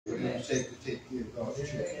sake to take care of God's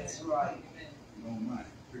children. That's right. You don't mind.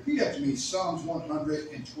 Repeat after me, Psalms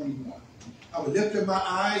 121. I will lift up my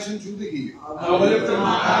eyes into the hill. I will lift up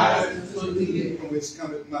my eyes into the hill. From which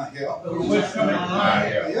cometh my help. From which cometh my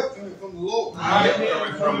help. My help cometh from the Lord. My help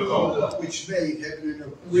cometh from the Lord. Which made heaven and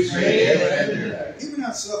earth. Which made heaven and earth. He will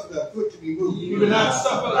not suffer thy foot to be moved. He will not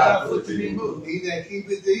suffer thy foot to be moved. He that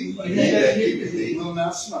keepeth thee. He that keepeth thee will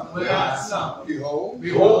not slumber. will not slumber. Behold.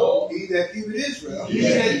 Behold. He that keepeth Israel. He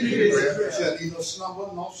that keepeth Israel shall neither slumber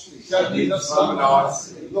nor sleep. shall neither slumber nor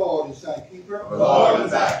sleep. The Lord is thy keeper. The Lord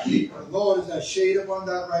is thy keeper. The Lord is thy shade upon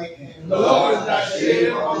thy right hand. The Lord is thy shade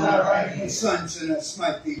upon thy right hand. The sun shall not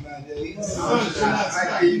smite thee by day. The sun shall not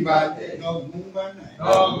smite thee by day. Nor the moon by night.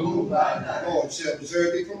 Nor the moon by night. The Lord shall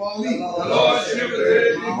preserve thee from all evil. The Lord shall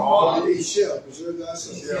preserve thee from all evil. He shall preserve thy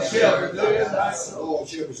soul. He shall preserve thy The soul. Lord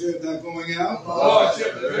shall preserve thy going out. The Lord shall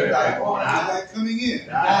preserve thy going out. Thy coming in.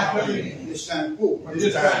 Thy coming in. This time forward.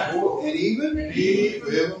 This time forward. And even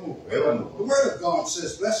forevermore. The word of God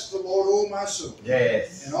says, bless the Lord, O my soul.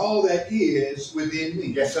 Yes. And all that is within me.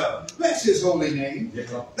 Yes, sir. Bless his holy name. Yes,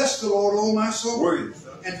 sir. Bless the Lord, O my soul. Word, sir.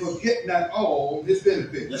 And forget not all his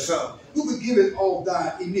benefits. Yes, sir. Who forgiveth all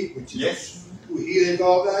thy iniquities. Yes. Who healeth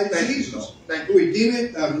all thy Thank you, diseases. Lord. Thank Who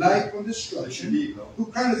redeemeth thy life from destruction. Indeed, Lord. Who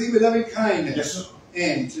crowneth thee with loving kindness. Yes, sir.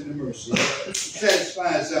 And tender mercy. Who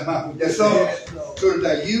satisfies thy mouth with Yes, good sir. things, so that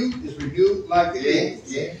thy youth is renewed like the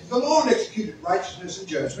eagles. Yes. The Lord executed righteousness and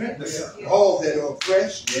judgment. Yes, sir. All that are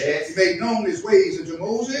oppressed. Yes. He made known his ways unto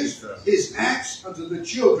Moses, Yes, sir. his acts unto the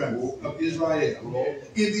children of Israel. Lord.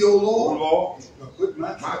 In thee, O Lord, Lord. I put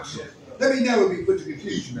my My trust. trust. Let me never be put to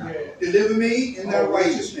confusion. Yeah. Deliver me in thy Always.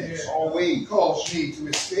 righteousness. Always. Cause me to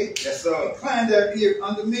escape. Yes, sir. Incline thy ear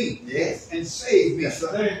unto me. Yes. And save me. Yes,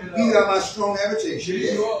 sir. Be thou my strong habitation.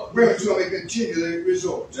 Yes. Whereunto I may continually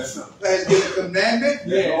resort. Yes, sir. Thou hast given a commandment.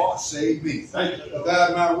 Yes. Lord, save me. Thank you. Thou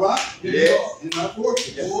art my rock Yes. and my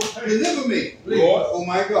fortress. Yes. Deliver me, Lord. O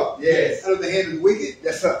my God, Yes. out of the hand of the wicked,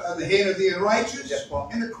 Yes, sir. out of the hand of the unrighteous, Yes,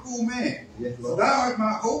 Lord. and the cruel man. Yes, For Lord. thou art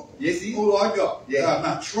my hope, Yes, he. O Lord God. Yes. Thou art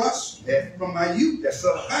my trust Yes. from my youth. Yes,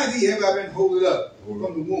 sir. By thee have I been holded up from the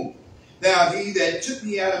womb. Thou art he that took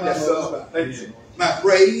me out of my Yes, mother's sir. body. Thank you. My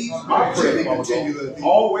praise My shall praise, be Mama continual. God.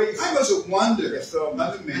 Always. I was a wonder Yes, sir.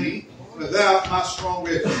 unto many, but thou art my strong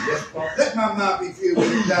refuge. Yes, Lord. Let my mouth be filled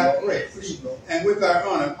with thy praise, and with thy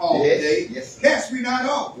honor all Yes. the day. Yes. Cast me not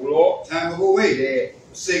off, Lord. time of away. Yes.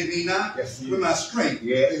 Forsake me not, Yes, with my strength.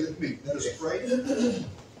 Yes. Be with me. Let us Yes. pray.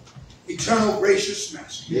 Eternal gracious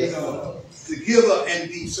Master, Yes. the giver and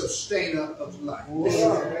the sustainer of life.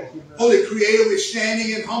 Holy Creator, we're standing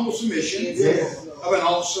in humble submission Yes. of an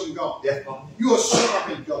awesome God. Yes, Lord. You are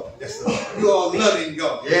sovereign God. Yes, sir. You are a loving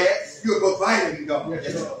God. Yes. You are providing God.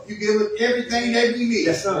 Yes, sir. You give us everything that we need.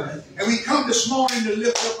 Yes, sir. And we come this morning to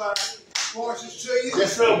lift up our voices to you,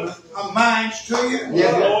 Yes, sir. our minds to you,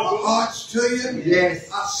 Yes, Lord. our hearts to you, Yes.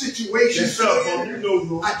 our situations Yes, to sir. you, You know,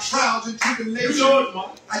 Lord. our trials and You tribulations, know it, man.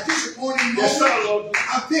 our disappointing Yes, sir, moments, Lord.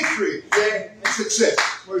 our victory Yeah. and success.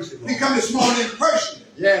 Mercy, We Lord. come this morning personally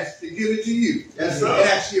Yes. to give it to you. Yes, sir. And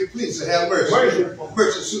ask you please to have mercy. Mercy.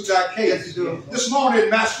 Mercy suits our Yes, case. you do. This morning,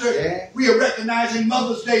 Master, Yeah. we are recognizing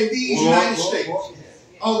Mother's Day in these Lord, United Lord, States. Lord.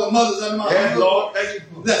 All the mothers under my Yes, hand. Lord. Thank you.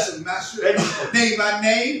 Bless them, Master. Thank you. Name by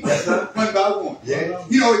name, Yes, sir. one by one. Yes.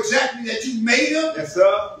 You know exactly that you made them Yes,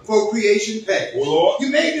 sir. for creation past. Oh, Lord.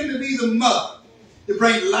 You made them to be the mother, to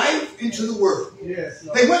bring life into the world. Yes,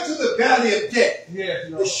 They went to the valley of death, Yes,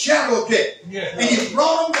 the shadow of death, Yes, and you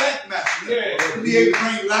brought them back, Master, Yes. to be able to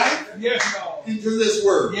bring life Yes, Lord. into this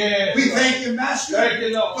world. Yes, We Lord. thank you, Master, Thank you,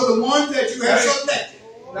 Lord. for the ones that you have Thank you. selected,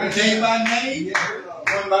 Thank you. name by name, Yes,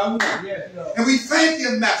 one by one. Yes, Lord. And we thank you,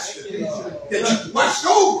 Master, Yes, Lord. that you watched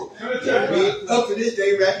over Yes, up to this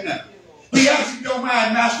day right now. We ask you don't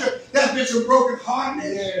mind, Master. There's been some broken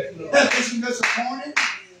heartedness. Lord. There's been some disappointment.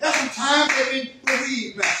 There's some times they've been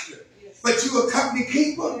bereaved, Master. But you a company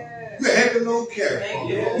keeper. You're a heavy load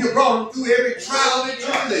carrier. You brought them through every trial and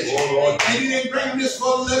tribulation. Oh, Lord. And you didn't bring them this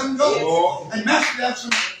far to let them go. Lord. And Master, there's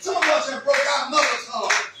some of us have broke our mother's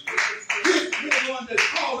heart. We're the ones that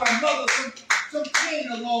caused our mother some pain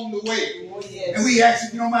along the way. And we ask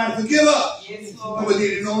if you don't mind to forgive us. Yes, And we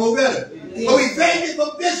need to know no better. But we thank you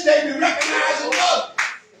for this day. We recognize and love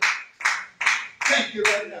you. Thank you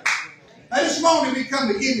right now. Now this morning we come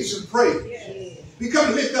to give you some praise. We come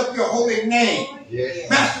to lift up your holy name. Yes.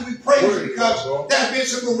 Master, we praise you because there's been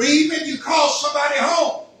some bereavement. You called somebody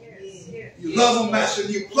home. You love them, Master,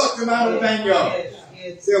 and you plucked them out of the vineyard.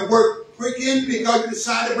 Their work quick-in because you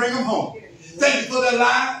decided to bring them home. Thank you for their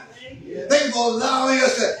lives. Thank you for allowing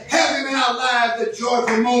us to have them in our lives at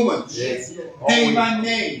joyful moments. Yes. Name by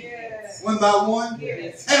name. one by one.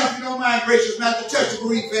 Yes. And if you don't mind, gracious Master, touch the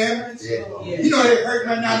bereaved families. Yes. You know they're hurt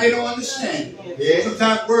right now. They don't understand. Yes.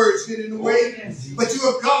 Sometimes words get in the way. But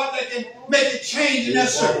you're a God that can make a change in that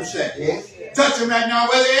circumstance. Yes. Touch them right now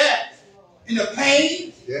where they're at. In the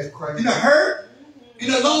pain, in the hurt,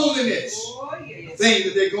 in the loneliness. The things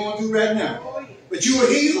that they're going through right now. But you're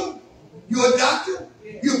a healer. You're a doctor.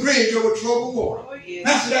 You're a bridge over troubled water.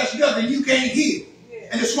 Master, that's nothing you can't heal.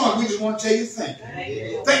 And this morning, we just want to tell you thank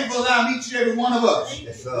you. Thank you for allowing each and every one of us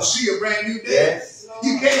to see a brand new day. Yes.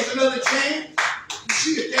 You gave us another chance to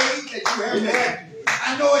see a day that you have had.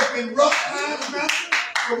 I know it's been rough times, Master,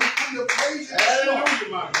 but we come to praise you this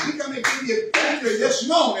morning. We come to give you victory this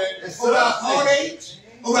morning over our heartaches,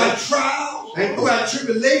 over our trials, over our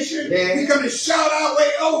tribulation. We come to shout our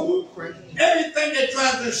way over everything that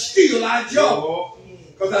tries to steal our joy,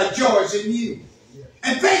 because our joy is in you.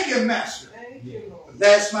 And thank you, Master.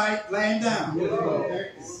 Last night, laying down,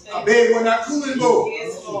 our bed was not cool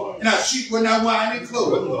anymore, and our sheep were not wide and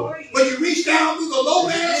clothed. But you reached down through the low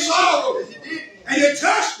man of sorrow, and you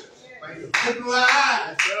touched us. Open our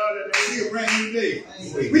eyes, see a brand new day.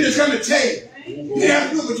 We just come to tell you, you didn't have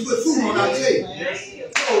to do it, but you put food on our table,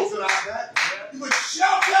 clothes on our back, you put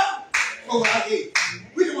shelter over our head.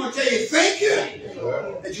 We just want to tell you thank you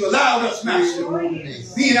that you allowed us, Master,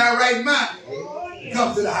 be in our right mind, to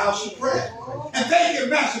come to the house of prayer. And thank you,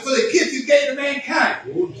 Master, for the gift you gave to mankind.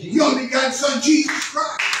 Your only begotten Son, Jesus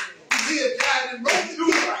Christ. He lived, died, and rose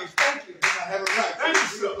again. Thank you. I have a right. Thank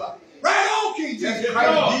you. Right on, King Jesus.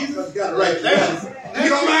 Jesus got a right to that. You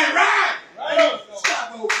don't mind right?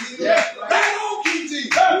 Stop, old King. Right on, King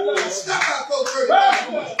Jesus. Stop our folks. Right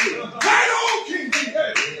on, King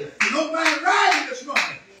Jesus. You don't mind riding this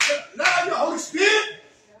morning. Allow your Holy Spirit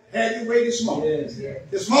have your way this morning.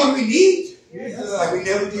 This morning we need like we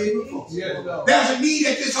never did before. There's a need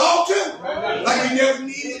at this altar like we never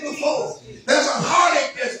needed before. There's a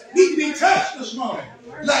heartache that needs to be touched this morning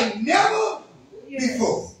like never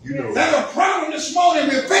before. There's a problem this morning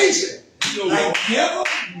we're facing like never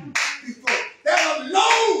before. There's a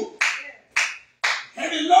load,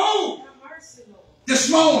 heavy load this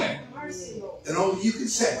morning that only you can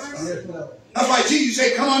satisfy. That's why Jesus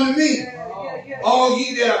said, come unto me, all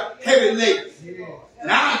ye that are heavy laden,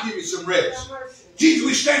 and I'll give you some rest. Jesus,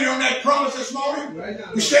 we standing on that promise this morning.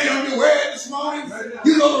 We standing on your word this morning.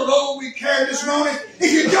 You know the load we carry this morning.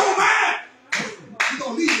 If you don't mind, you're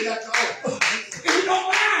going to leave it at the altar. If you don't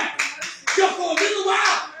mind, just for a little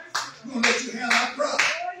while, we're going to let you handle our problem.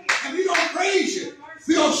 And we're going to praise you.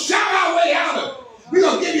 We're going to shout our way out of it. We're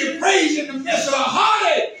going to give you praise in the midst of our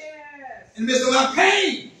heartache, in the midst of our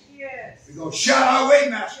pain. We're going to shout our way,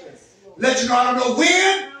 Master. Let you know I don't know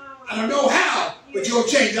when, I don't know how, but you're going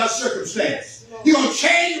to change our circumstance. You're going to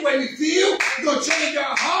change the way we feel. You're going to change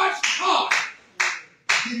our heart.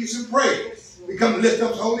 Give you some praise. We come to lift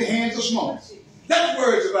up holy hands this morning. Let the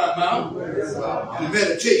words of our mouth and the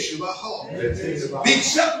meditation of our heart be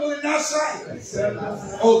acceptable in our sight.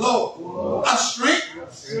 Oh Lord, our strength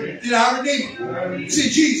and our Redeemer. It's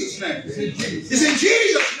in Jesus' name. It's in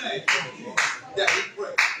Jesus' name that we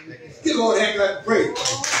pray. Give the Lord a hand clap and pray.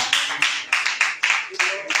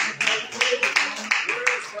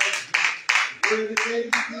 We're in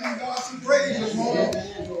God some praise this morning.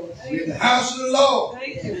 We're in the house of the Lord.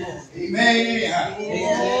 Amen.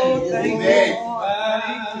 Amen.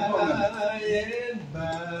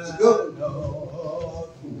 It's good.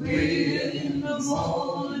 When the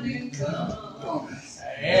morning comes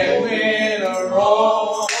and when a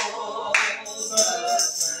roll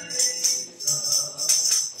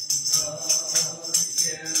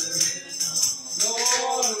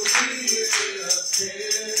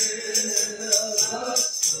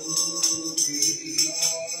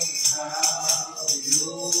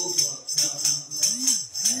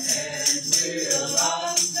yeah.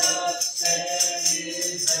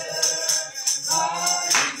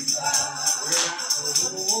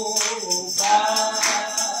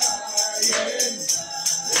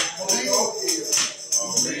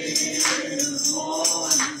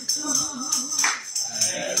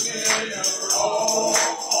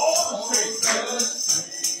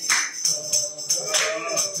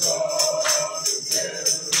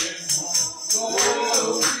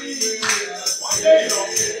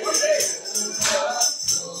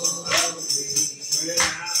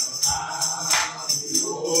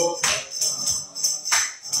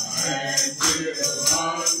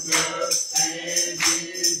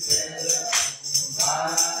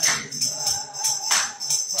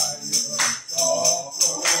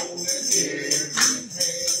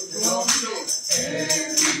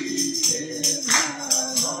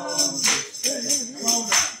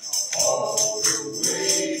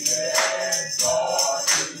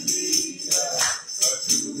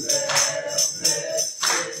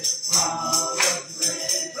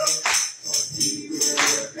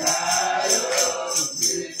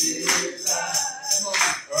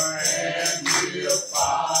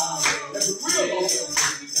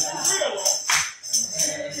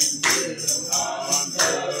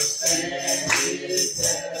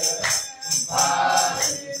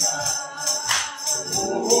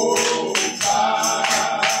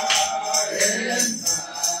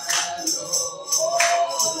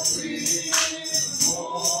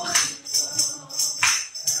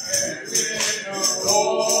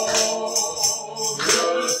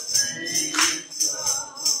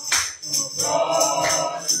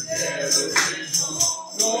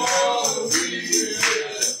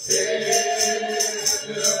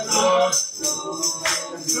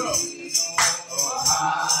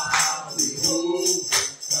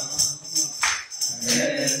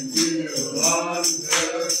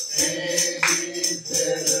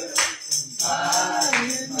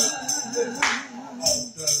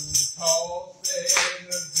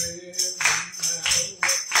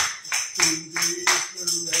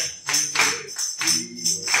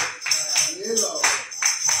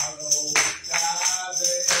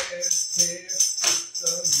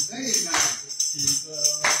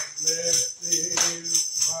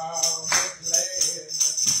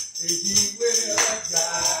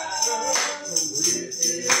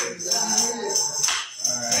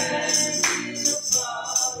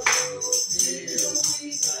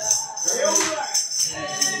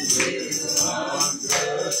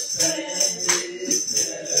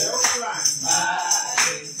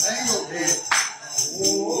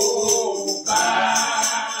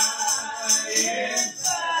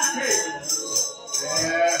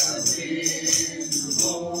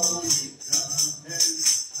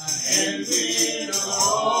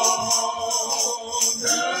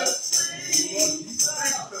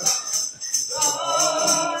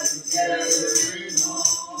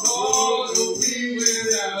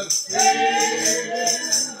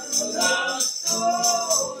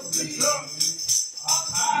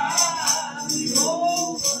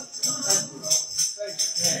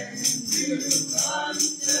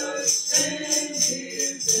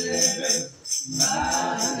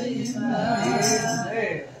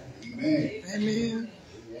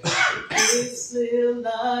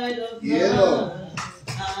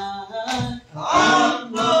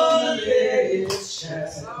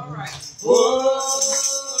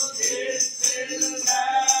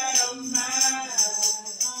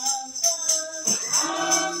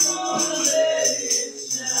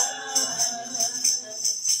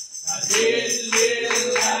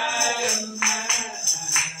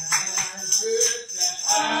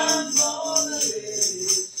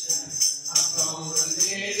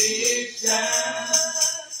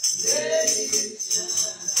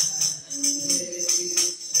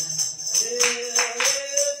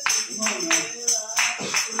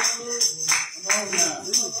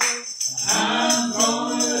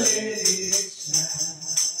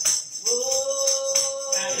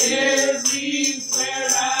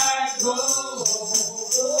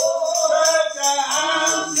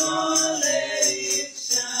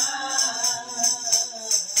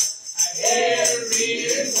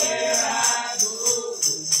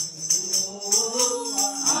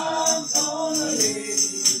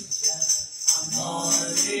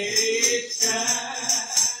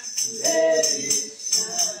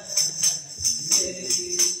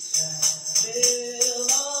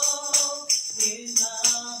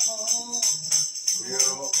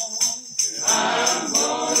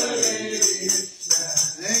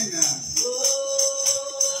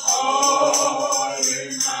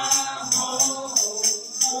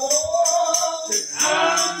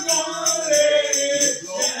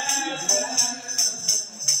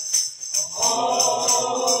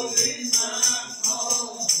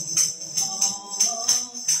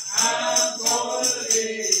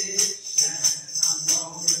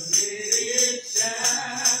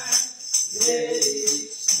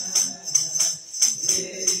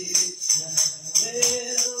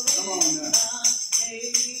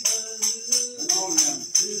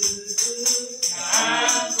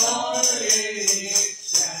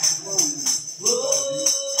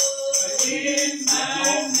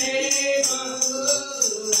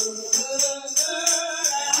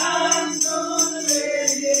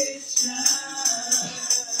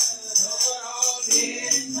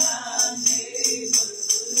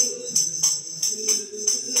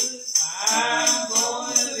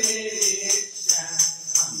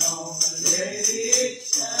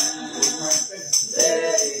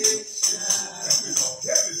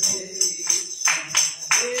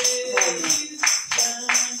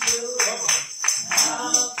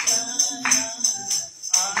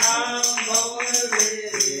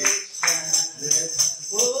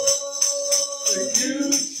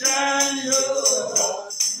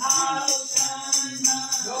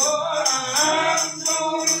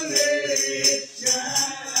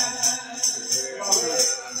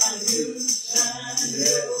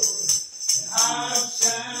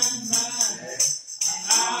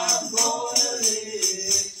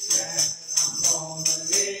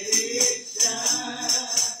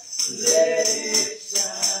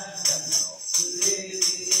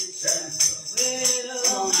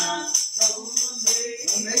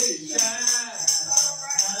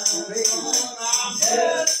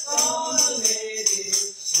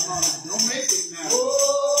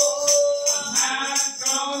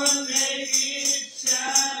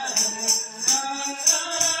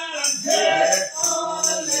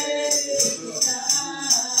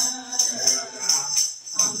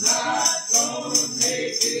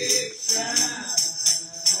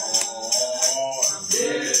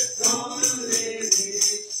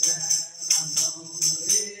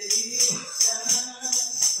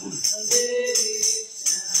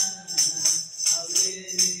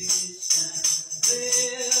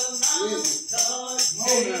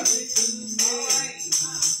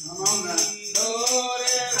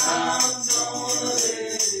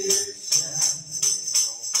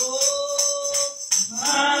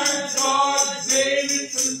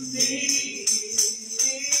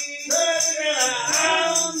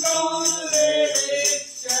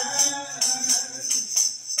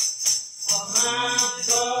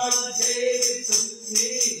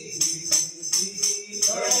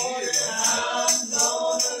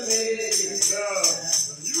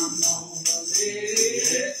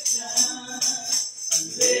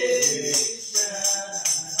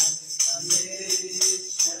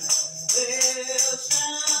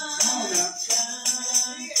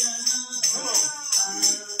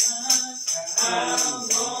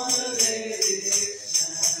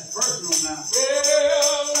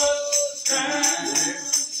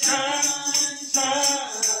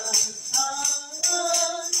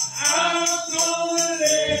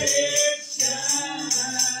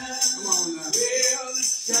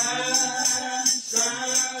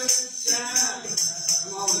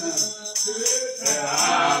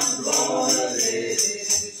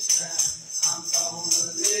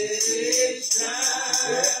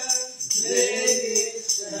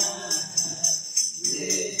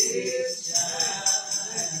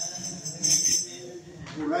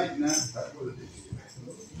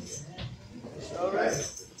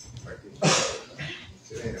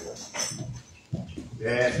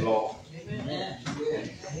 Yes, Lord. Amen.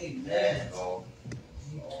 Yes, Lord.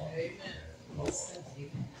 Amen.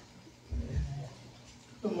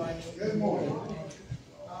 Good morning. Good morning.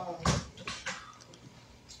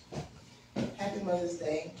 Happy Mother's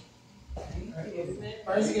Day. Amen.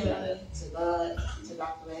 First, give honor to God, to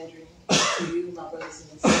Dr. Landry, to you, my brothers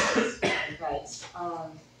and sisters in Christ.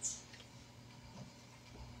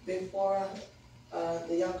 Before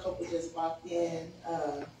the young couple just walked in,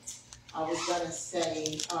 I was going to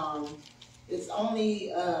say it's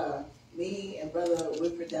only me and Brother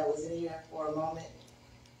Whitford that was in here for a moment,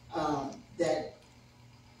 that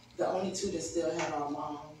the only two that still had our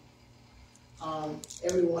mom.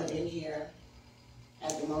 Everyone in here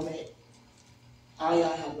at the moment, all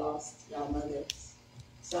y'all have lost y'all mothers.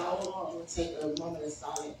 So I want to take a moment of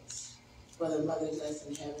silence for the mothers that's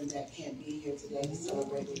in heaven that can't be here today to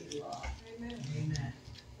celebrate with you all. Amen. Amen.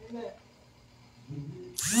 Amen.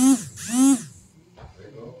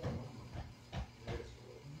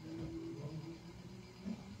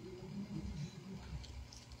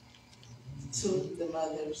 To the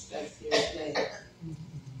mothers that's here today.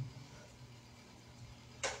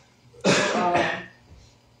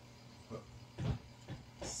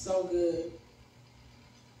 So good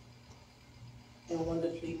and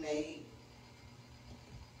wonderfully made.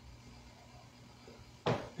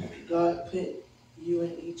 God put you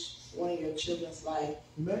in each one of your children's life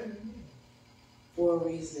for a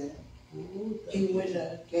reason. He wouldn't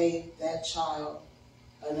have gave that child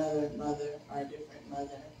another mother or a different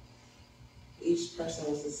mother. Each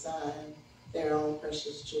person was assigned their own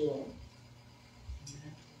precious jewel.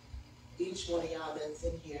 Each one of y'all that's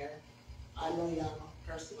in here, I know y'all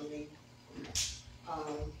personally. I'm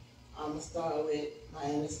going to start with my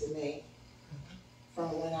innocent May.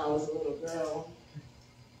 From when I was a little girl,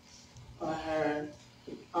 on her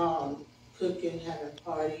cooking, having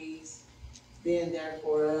parties, being there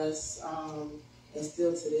for us, and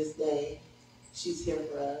still to this day, she's here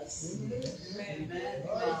for us. Amen.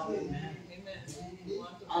 Amen.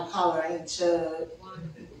 I call her Aunt Chud,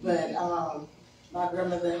 but my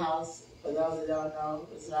grandmother's house, for those that don't know,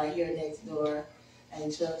 is right here next door.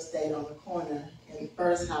 And Chud stayed on the corner in the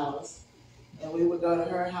first house. And we would go to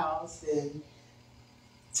her house and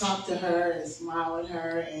talk to her and smile at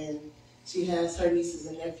her. And she has her nieces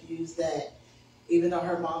and nephews that, even though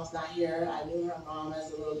her mom's not here, I knew her mom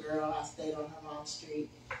as a little girl. I stayed on her mom's street.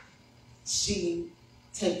 She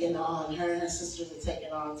taking on, her and her sisters are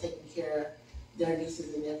taking care of their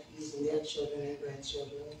nieces and nephews and their children and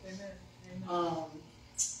grandchildren. Amen.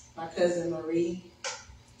 My cousin Marie,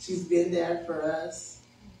 she's been there for us.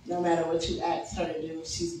 No matter what you ask her to do,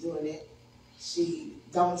 she's doing it. She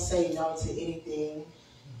don't say no to anything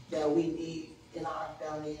that we need in our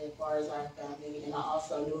family as far as our family. And I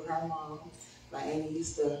also knew her mom. My auntie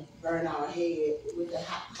used to burn our head with the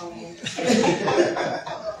hot comb.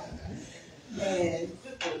 And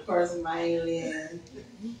of course, my Aunt Lynn,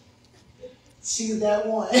 she's that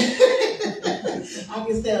one. I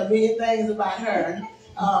can say a million things about her.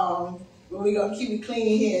 But we're going to keep it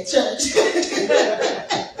clean here at church.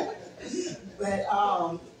 But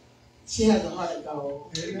she has a heart of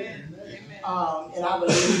gold. Amen. And I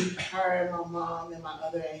believe her and my mom and my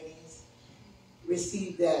other aunties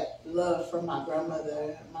received that love from my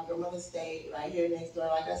grandmother. My grandmother stayed right here next door,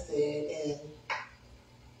 like I said, and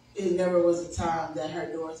it never was a time that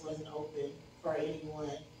her doors wasn't open for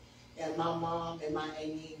anyone. And my mom and my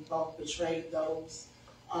auntie both betrayed those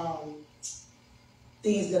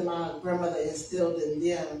things that my grandmother instilled in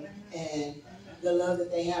them, and the love that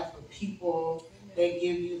they have for people. They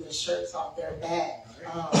give you the shirts off their back.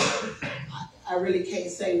 I really can't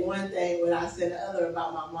say one thing without saying the other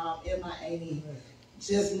about my mom and my auntie.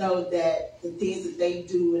 Just know that the things that they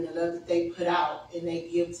do and the love that they put out and they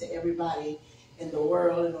give to everybody in the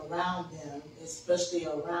world and around them, especially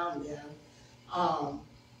around them,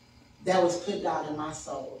 that was put down in my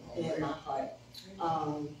soul and in my heart.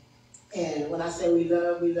 And when I say we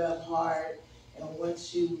love hard. And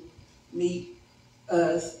once you meet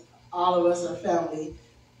us, all of us are family.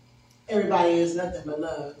 Everybody is nothing but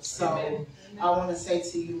love. So Amen. I want to say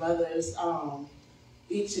to you mothers,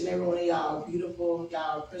 each and every one of y'all are beautiful.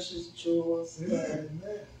 Y'all are precious jewels. And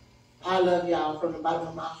I love y'all from the bottom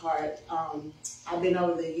of my heart. I've been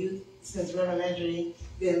over the youth since Reverend Landry,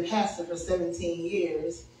 been pastor for 17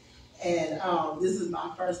 years. And this is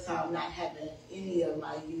my first time not having any of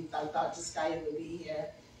my youth. I thought Josiah would be here,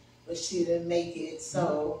 but she didn't make it.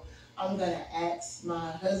 So I'm going to ask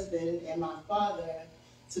my husband and my father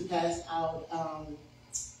to pass out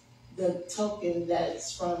the token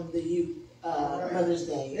that's from the youth Mother's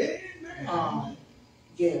Day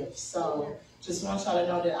gift. So just want y'all to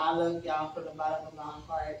know that I love y'all from the bottom of my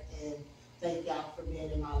heart, and thank y'all for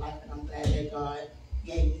being in my life, and I'm glad that God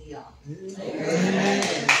gave me y'all.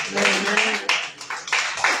 Amen.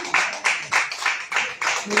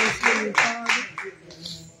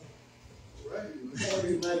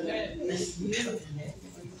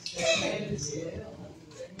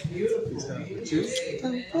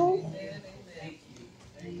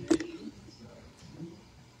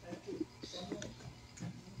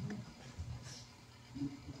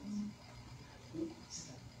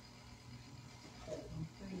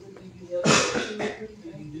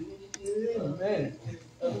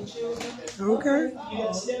 Okay.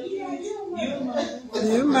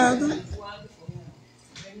 Your mother.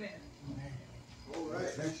 Amen. All right.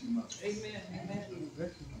 Thank you, Mother. Amen. Amen.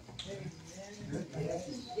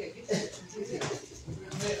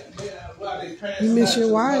 You miss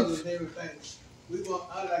your wife.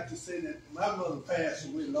 I'd like to say that my mother passed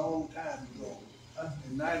away a long time ago,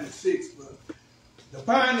 in '96, but the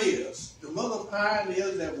pioneers, the mother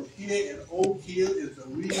pioneers that was here in Oakhill is the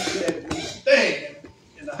reason that we stand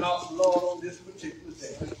in the house of the Lord on this particular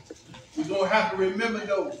day. We're going to have to remember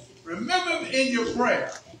those. Remember in your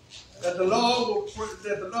prayer that the Lord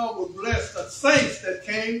will bless the saints that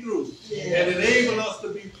came through and enable us to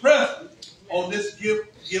be present on this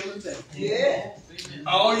given day. Yeah.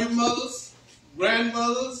 All your mothers,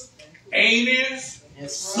 grandmothers, aunties,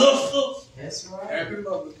 sisters, That's right. happy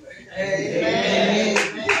Mother's Day. Amen.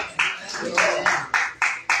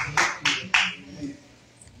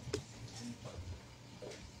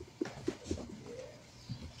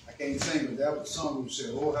 I can't sing, but that was a song who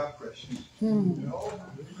said, "Oh, how precious."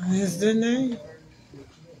 That's the name. How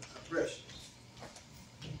precious.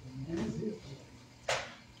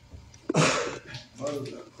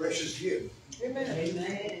 Mother's a precious gift. Amen.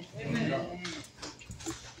 Amen. Amen.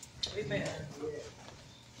 Amen.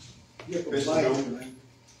 Gift of Especially life, those, man.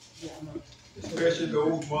 especially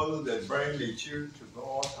those mothers that bring their children to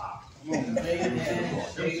God's house. Come on. Them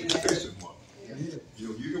special mothers. You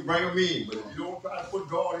know, you can bring them in, but if you don't try to put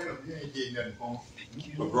God in them, you ain't getting nothing from them.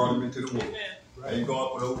 But brought them into the world. Thank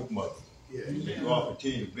God for those mothers. Yeah. May God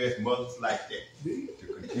continue to bless mothers like that to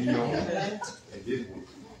continue on in this work.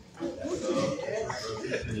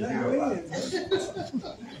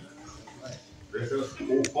 Bless us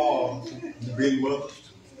so far. We've been mothers.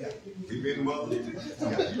 We've been mothers.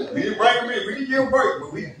 We didn't bring them in. We didn't give them birth,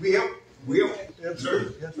 but we help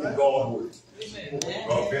serve in God's word.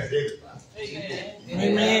 God bless everybody.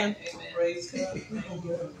 Amen. Praise God.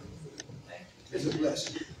 It's a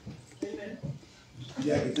blessing.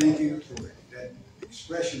 Jackie, thank you for that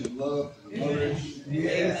expression of love to the mothers.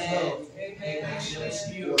 Amen.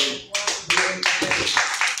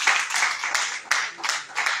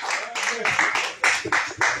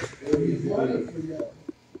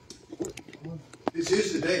 This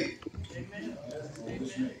is the day. On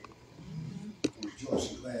this day. I'm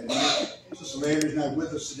rejoicing, glad in it. Sister Larry's not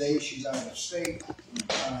with us today. She's out of state.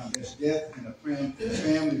 There's death in a friend,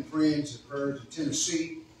 family and friends of hers in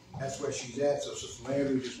Tennessee. That's where she's at. So, Sister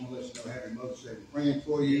Larry, we just want to let you know Happy Mother's Day. We're praying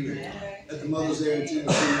for you. And let the mothers there in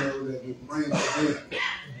Tennessee know that we're praying for them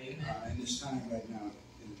in this time right now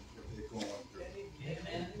that they're going through.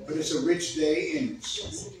 But it's a rich day, and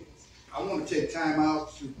I want to take time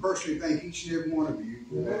out to personally thank each and every one of you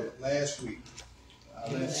for last week.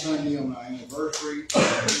 Last Sunday on our anniversary.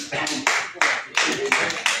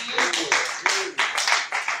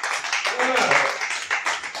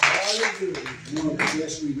 One of the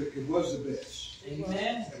best it was the best.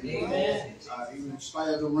 Amen. Amen. Even in spite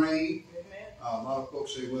of the rain, a lot of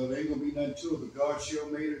folks say, well, there ain't going to be nothing to it, but God sure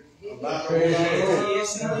made it a lot of Good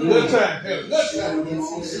time. Good time.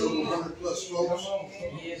 100 plus folks. I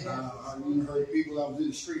even heard people I was in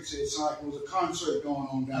the street say it's like there was a concert going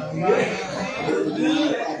on down there.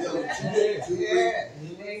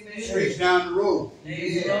 Streets down the road.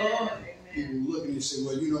 People looking and say,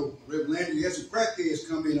 well, you know, Reverend Landry, you had some crackheads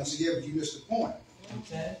come in. I said, yeah, but you missed the point.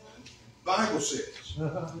 Okay. Bible says.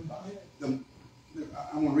 I'm going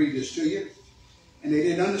to read this to you. And they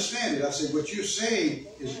didn't understand it. I said, what you're saying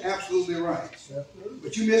is absolutely right.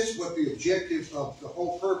 But you missed what the objective of the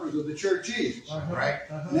whole purpose of the church is. Right?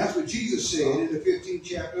 And that's what Jesus said in the 15th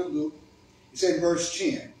chapter of Luke. He said in verse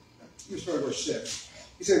 10. Let me start at verse 7.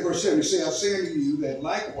 He said in verse 7, he said, I say unto you that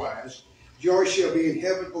likewise joy shall be in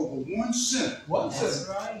heaven over one sinner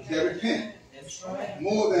that repent.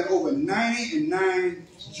 more than over 99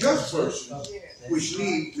 just persons which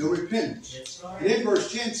need no repentance. And then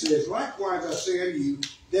verse 10 says, likewise I say unto you,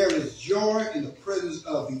 there is joy in the presence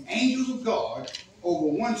of the angels of God over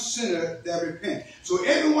one sinner that repent. So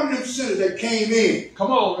every one of them sinners that came in.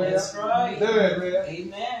 Come on, man. That's right.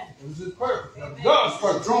 Amen. This is perfect. God's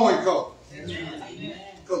For drawing card. Amen.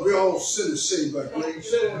 Because we all sinners saved by grace.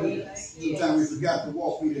 Sometimes we forgot to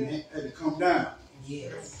walk, we didn't have to come down.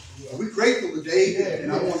 Yes. But we're grateful today,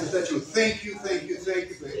 and I want to let you thank you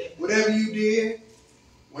for whatever you did,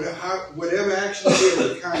 whatever action you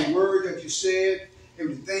did, the kind of word that you said,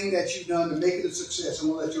 everything that you've done to make it a success. I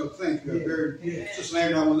want to let you know thank you. Sister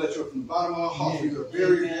Larry, I want to let you know from the bottom of our heart, we are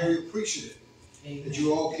very, very appreciative that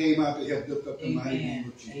you all came out to help lift up the mighty name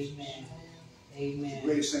of Jesus. Amen. The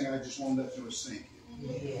greatest thing I just want to let you know is thank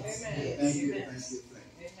you. Yes. Thank you.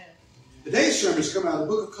 Today's sermon is coming out of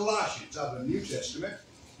the book of Colossians, out of the New Testament.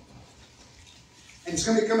 And it's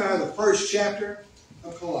going to be coming out of the first chapter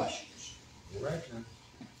of Colossians. We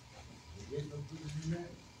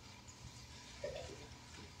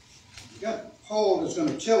got Paul that's going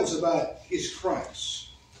to tell us about his Christ.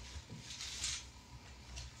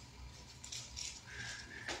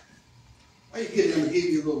 While you get in, I'm going to give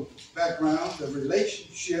you a little background. The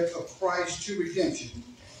relationship of Christ to redemption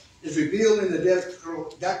is revealed in the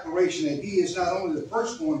declaration that he is not only the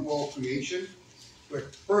firstborn of all creation,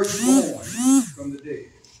 but firstborn from the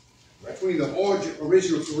dead. Between the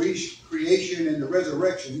original creation and the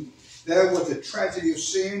resurrection, there was the tragedy of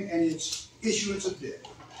sin and its issuance of death.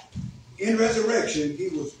 In resurrection, he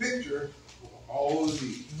was victor over all of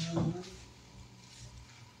these.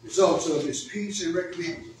 Results of his peace and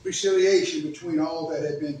reconciliation between all that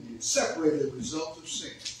had been separated as a result of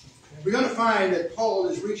sin. We're going to find that Paul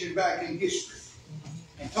is reaching back in history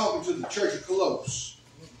and talking to the church of Colossus,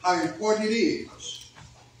 how important it is.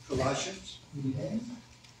 Colossians. And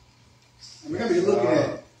we're going to be looking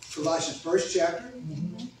at Colossians first chapter.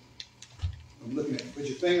 I'm looking at, put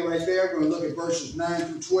your finger right there. We're going to look at verses 9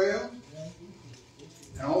 through 12.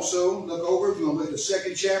 And also look over, we're going to look at the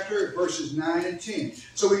second chapter at verses 9 and 10.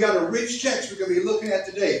 So we got a rich text we're going to be looking at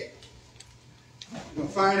today. We're going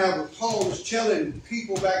to find out what Paul was telling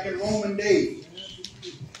people back in Roman days,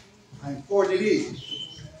 how important it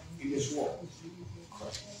is in this walk.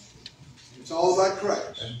 It's all about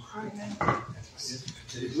Christ. It's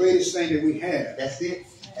the greatest thing that we have. That's it.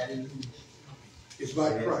 It's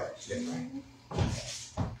about Christ.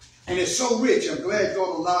 And it's so rich. I'm glad God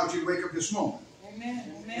allowed you to wake up this morning.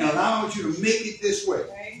 And allowed you to make it this way.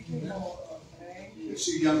 You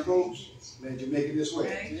see, young folks, glad you make it this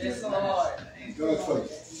way. Yes, Lord. Thank God for you.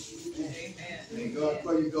 Thank God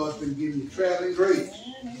for you. God's been giving you traveling grace.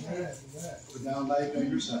 Put down life on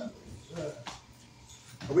your side.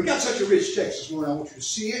 But we got such a rich text this morning. I want you to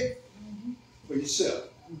see it for yourself,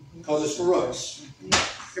 because it's for us.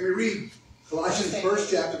 Can we read Colossians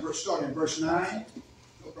first chapter, starting in verse 9?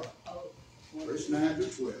 No problem. Verse 9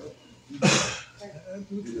 through 12.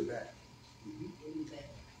 Do the back.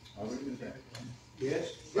 Already in the back.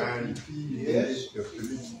 Yes. Yes.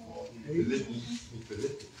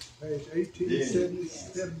 Page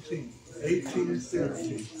 1817.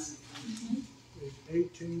 1817.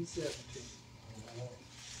 1817.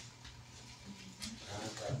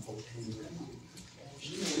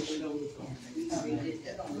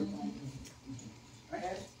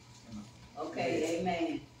 Okay,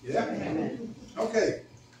 amen. Yeah. Amen. Okay.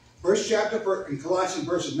 First chapter in Colossians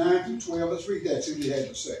verses 9 through 12. Let's read that. See what he had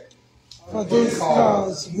to say. For this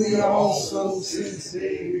cause we also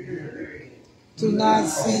sincere do not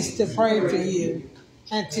cease to pray for you,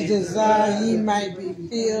 and to desire ye might be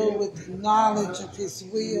filled with the knowledge of his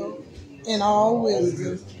will in all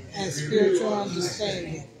wisdom and spiritual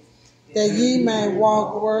understanding, that ye may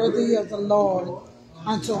walk worthy of the Lord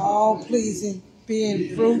unto all pleasing,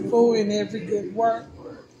 being fruitful in every good work,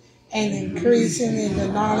 and increasing in the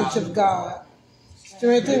knowledge of God,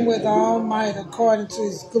 strengthened with all might according to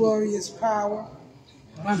his glorious power,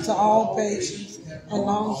 unto all patience and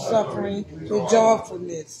long-suffering with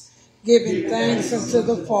joyfulness, giving thanks unto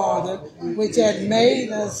the Father, which had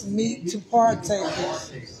made us meet to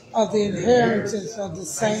partakers of the inheritance of the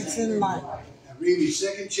saints in light. Now read the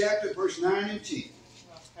second chapter, verse 9 and 10.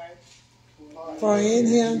 For in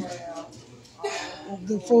him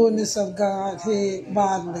the fullness of Godhead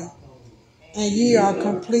bodily, and ye are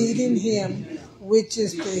complete in him, which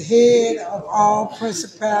is the head of all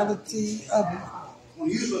principality of. I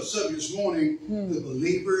want to use for the subject this morning, the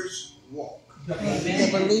believer's walk. The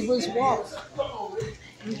believer's walk.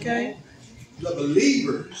 Okay. The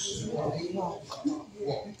believer's walk.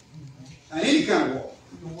 Not any kind of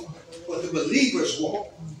walk, but the believer's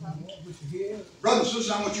walk. Brothers and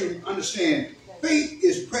sisters, I want you to understand, faith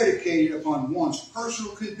is predicated upon one's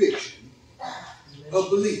personal conviction of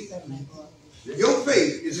belief. Your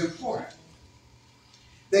faith is important.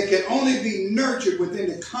 That can only be nurtured within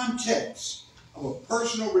the context of a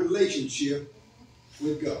personal relationship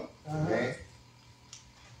with God. Okay?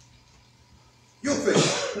 Your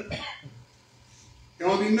faith can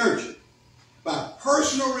only be nurtured by a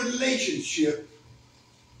personal relationship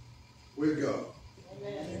with God.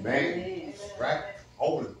 Amen. Right?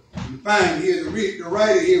 Hold it. You find here, the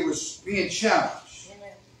writer here was being challenged.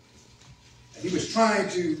 And he was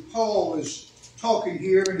Paul was talking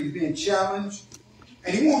here and he's being challenged.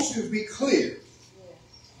 And he wants to be clear.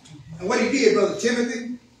 And what he did, Brother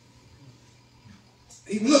Timothy,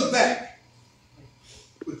 he looked back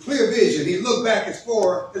with clear vision. He looked back as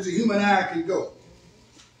far as the human eye can go.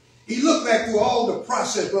 He looked back through all the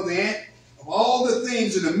process, Brother Ant, of all the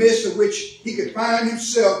things in the midst of which he could find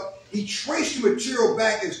himself. He traced the material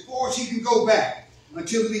back as far as he can go back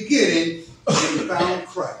until the beginning, and he found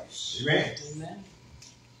Christ. Amen. Amen.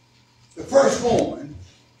 The firstborn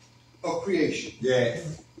of creation. Yeah.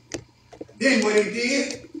 Then what he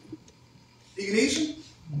did, Deacon Eason,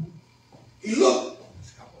 he looked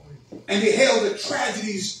and beheld the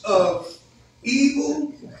tragedies of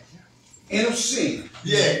evil and of sin.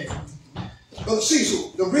 Yeah. Brother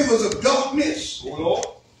Cecil, the rivers of darkness Oh, Lord.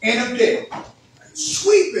 and of death,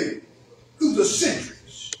 sweeping through the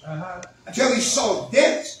centuries until he saw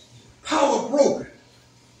death's power broken.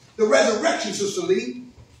 The resurrection, Sister Lee,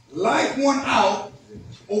 life won out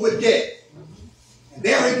over death. And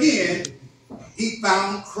there again, he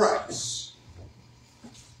found Christ.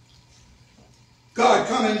 God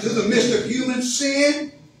coming into the midst of human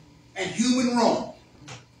sin and human wrong.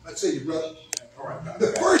 Let's say you, brother. All right. The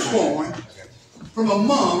firstborn from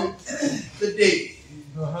among the dead.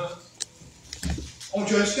 I want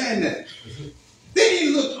you to understand that. Then he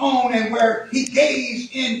looked on, and where he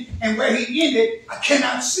gazed in and where he ended, I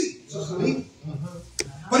cannot see.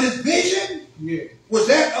 But his vision was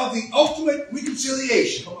that of the ultimate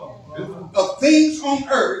reconciliation of things on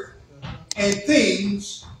earth and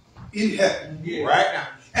things in heaven. Right now.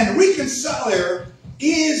 And the reconciler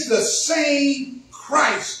is the same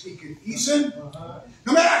Christ, Deacon Eason.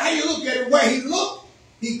 No matter how you look at it, where he looked,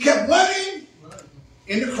 he kept running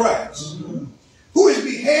into Christ, who has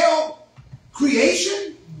beheld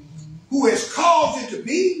creation, who has caused it to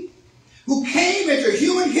be, who came into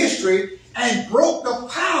human history and broke the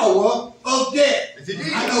power of death.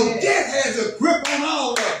 I know death has a grip on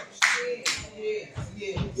all of us.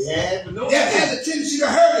 Yeah, but no. Death has a tendency to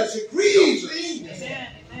hurt us. It grieves us.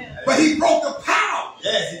 But he broke the power of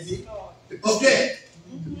death.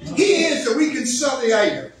 He is the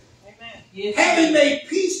reconciliator. Having made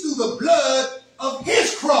peace through the blood of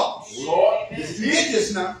his cross. Lord. Get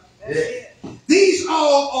this now. Yeah. These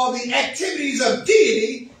all are the activities of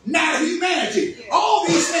deity, not humanity. All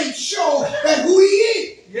these things show that who he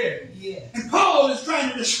is. And Paul is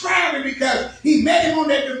trying to describe it because he met him on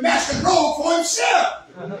that Damascus road for himself.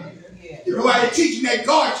 You know why they're teaching that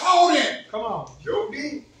God told him. Come on. Sure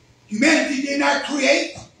did. Humanity did not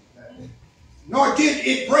create, nor did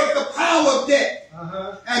it break the power of death.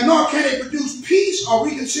 And nor can it produce peace or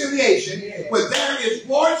reconciliation where there is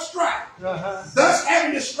war and strife. Thus,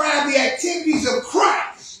 having described the activities of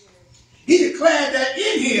Christ, he declared that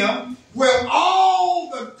in him were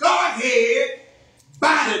all the Godhead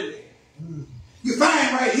bodily. You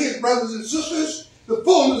find right here, brothers and sisters, the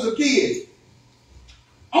fullness of deity.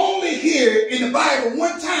 Only here in the Bible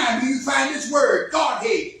one time do you find this word,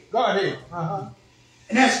 Godhead. Godhead.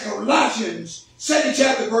 And that's Colossians 2nd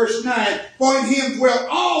chapter verse 9. For in him dwell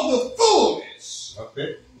all the fullness of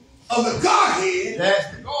the Godhead.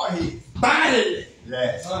 That's the Godhead. Bodily.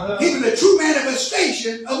 Yes. Even the true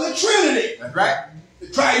manifestation of the Trinity. That's right. The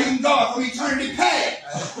triune God from eternity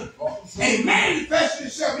past. And he manifested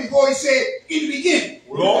himself before he said, in the beginning.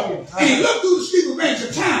 Lord. And he looked through the steeple range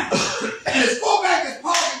of time. And as far back as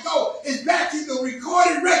Paul can go, is back to the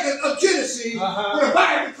recorded record of Genesis, where the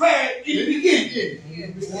Bible declared in the beginning.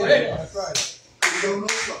 That's right. You don't know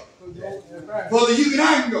something. Brother, you and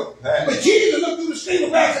I can go. But Jesus looked through the steeple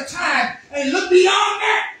range of time and he looked beyond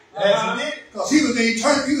that. Because he was in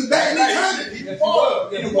eternity, he was back in eternity.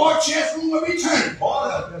 In the war chest room of eternity.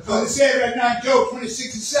 So it said right now in Job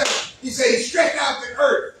 26 and 7, he said he stretched out the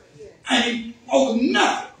earth and he over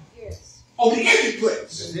nothing. Over the empty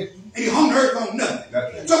place. And he hung the earth on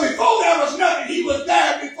nothing. So before there was nothing, he was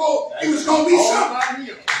there before it was going to be something.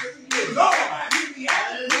 It was all about him. He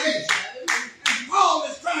had it. And Paul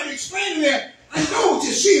is trying to explain to them, I know what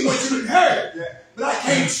you see, what you heard, but I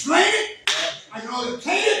can't explain it. I can only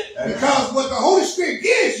obtain it because what the Holy Spirit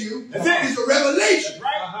gives you It's a revelation. That's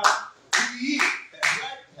right. Who he is. That's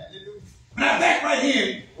right. Hallelujah. Now back right here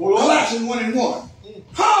in Colossians 1:1.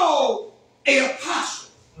 Paul, an apostle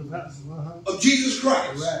of Jesus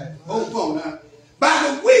Christ. Hold on now. By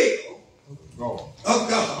the will of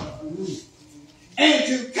God. And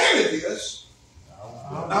to Timotheus,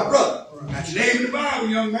 our brother. That's your name in the Bible,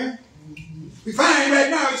 young man. We find right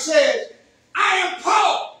now it says, I am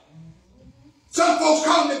Paul. Some folks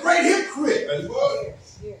call him the great hypocrite.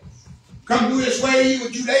 Come through this way, you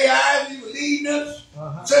were Judaizing, you were leading us.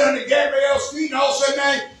 Sit under Gabriel's feet, and all of a sudden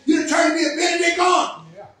now you turn to be a Benedict on.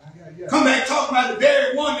 Come back talking about the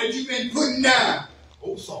very one that you've been putting down.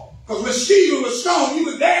 Because when Stephen was stoned, you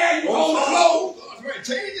were there, you were on the floor.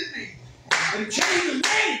 Change his name. And he changed his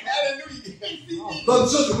name. Hallelujah. Brother and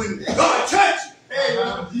sister, when God touched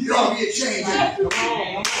you, you ought to be a change.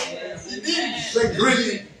 Second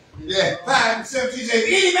Corinthians 5:17 says,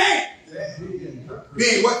 any man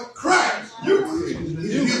being what? Christ. He's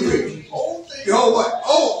a new creature. Behold what?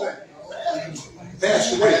 Old things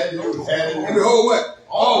passed away. And behold what?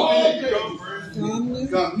 All things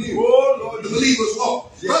come new. The believers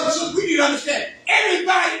walk. Brothers and sisters, we need to understand,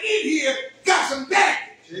 everybody in here got some baggage.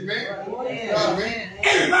 Amen.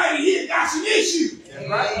 Everybody here got some issues.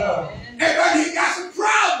 Everybody here got some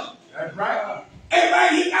problems. That's right.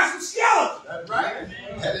 Everybody here got some skeletons. That's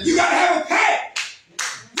right. You got to have a past.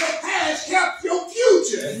 Your past kept your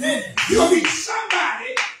future. You're going to be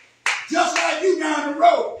somebody just like you down the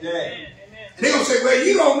road. Yeah. And they're going to say, well,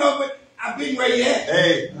 you don't know, but I've been where you at.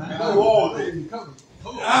 Hey, I know all this.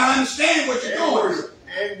 I understand what you're going through.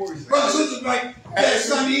 Brothers and sisters, like that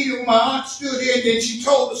Sunday evening when my aunt stood there and then she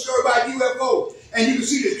told the story about UFO. And you can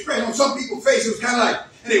see the expression on some people's faces. It was kind of like,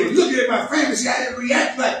 and they were looking at my family and see how they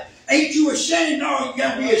react like, ain't you ashamed? No, you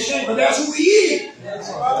got to be ashamed, but that's who he is.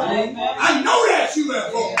 I know that's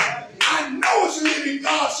UFO. I know it's a living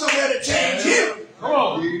God somewhere to change him. Come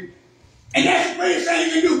on. And that's the greatest thing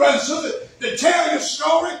you can do, brothers and sisters, to tell your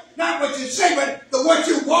story, not what you say, but the what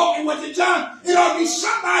you walk and what you done. It ought to be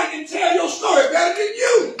somebody can tell your story better than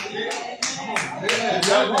you.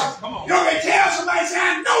 Come on. You ought to tell somebody, say,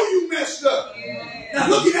 I know you messed up. Now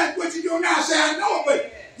looking at what you're doing now, say, I know it,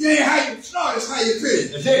 but you ain't how you start, it's how you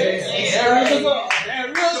finish. There is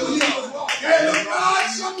There's a God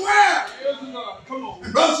somewhere. Come on.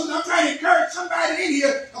 And brothers, I'm trying to encourage somebody in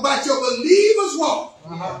here about your believer's walk.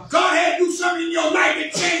 God had to do something in your life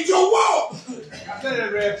that changed your walk.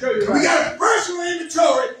 We got a personal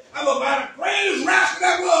inventory of about the greatest rascal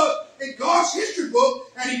that was in God's history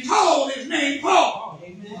book, and he called his name Paul.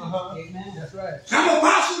 Amen. That's right. I'm an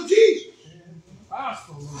apostle of Jesus.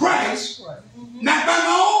 Christ, not by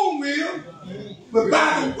my own will, but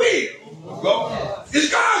by the will. It's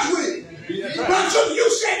God's will. But so you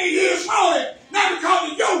sitting here this morning, not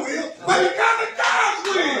because of your will, but because of God's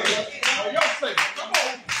will.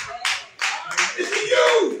 It's for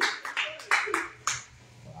you.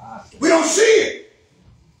 We don't see it.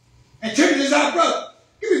 And Timothy is our brother.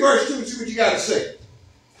 Give me verse 2 and see what you got to say.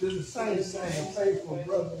 To the saints and faithful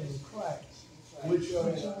brothers in Christ, which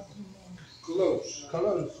are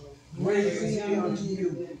Colossians. Grace be unto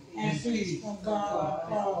you and peace from God,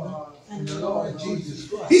 Father, and the Lord Jesus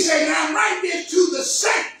Christ. He said, now I'm writing this to the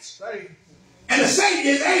saints. And the saint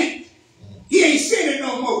is ain't. He ain't sinning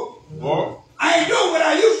no more. I ain't doing what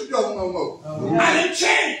I used to do no more. I didn't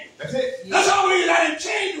change. That's it. That's all it is. I didn't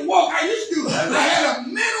change the walk I used to do. I had a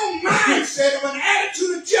mental mindset of an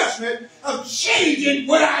attitude adjustment of changing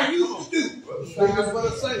what I used to do. And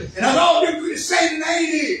that's all different between the saint and the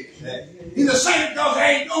ain't is. He's a saint because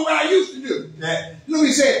I ain't doing what I used to do. Look what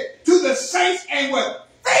he said. To the saints and what?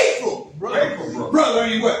 Faithful. Brother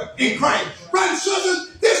in what? In Christ. Brothers and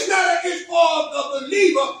sisters, this letter is for the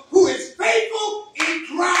believer who is faithful in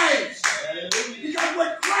Christ. Because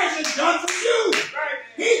what Christ has done for you.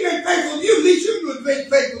 He's been faithful to you. At least you can be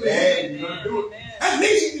faithful to him. That's the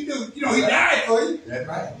least you can do. You know, he died for you. That's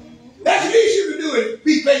right. That's the least you can do is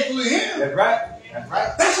be faithful to him. That's right. That's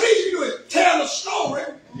right. That's the least you can do is tell a story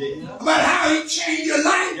about how he changed your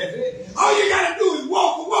life. That's it. All you got to do is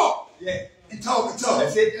walk a walk and talk a talk.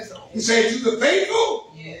 That's it. That's all. He said to the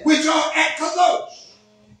faithful which are at Colossians.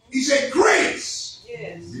 He said grace.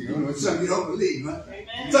 You know, it's something you don't believe, huh?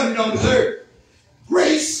 Something you don't deserve.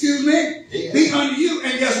 Grace, be unto you,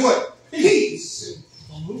 and guess what? Peace.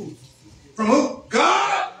 From who? From who?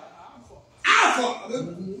 God, our Father,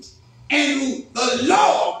 and who? The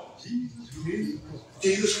Lord,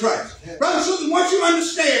 Jesus Christ. Brothers and sisters, once you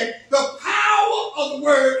understand the power of the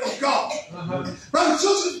Word of God, brothers and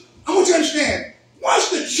sisters, I want you to understand, once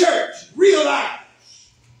the church realized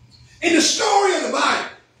in the story of the Bible,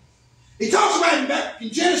 he talks about in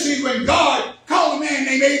Genesis when God called a man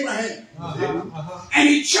named Abraham. And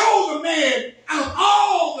he chose a man out of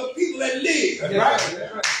all the people that lived. That's right.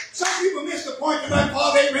 That's right. Some people miss the point that my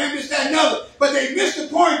father Abraham missed that another. But they missed the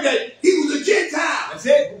point that he was a Gentile. That's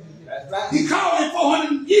it. That's right. He called him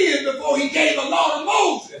 400 years before he gave the law to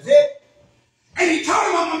Moses. That's it. And he told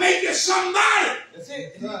him, I'm going to make you somebody. That's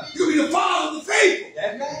it. You'll be the father of the faithful.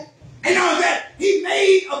 That's right. And on that, he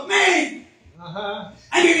made a man.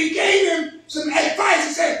 And then he gave him some advice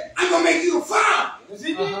and said, I'm going to make you a father. That's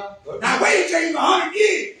it. Now wait until you're 100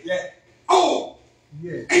 years old.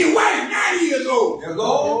 And your wife 90 years old.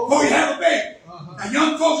 Before you have a baby. Now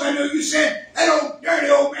young folks, I know you said, that old dirty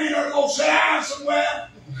old man ought to go sit down somewhere.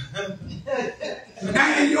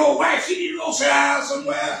 Now your old wife, she need to go sit down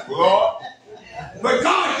somewhere. Lord. But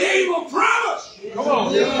God gave him a promise. Come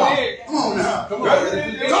on. Come on now. Come on.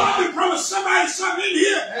 God can promise somebody something in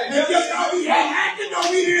here. And just because he ain't acting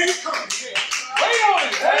don't mean it ain't coming. Wait on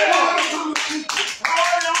it. Wait on the Lord.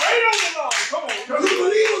 Come on. The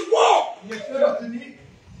believers walk.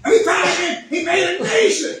 And we found him. He made a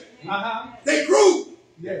nation. They grew.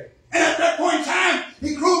 And at that point in time,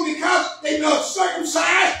 he grew because they were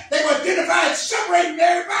circumcised. They were identified, separated from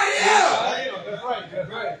everybody else. That's right. That's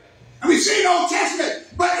right. And we see in the Old Testament,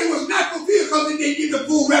 but it was not fulfilled because they didn't get the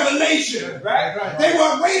full revelation. Right. They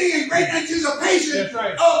were waiting in great anticipation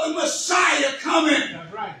of the Messiah coming.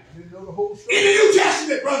 That's right. In the New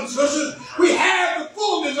Testament, brothers and sisters, we have the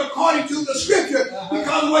fullness according to the Scripture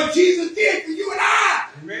because of what Jesus did for you and I.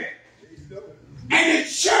 Amen. And the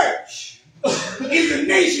church is a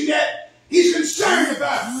nation that he's concerned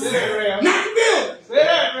about. Not the building.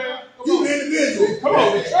 You the individual. Come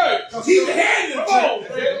on, the church. Because he's the head of the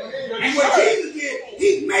church. And what Jesus did,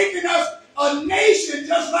 he's making us a nation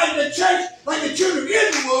just like the church, like the children of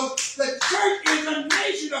Israel was. The church is a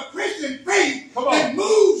nation of Christian faith that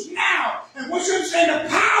moves now. And once you understand the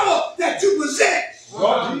power that you possess,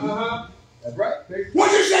 that's right.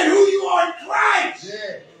 once you understand who you are in Christ,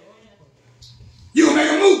 you'll make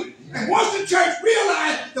a movement. And once the church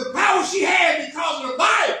realized the power she had because of the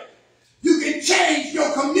Bible, you can change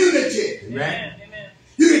your community. Amen.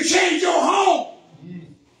 You can change your home.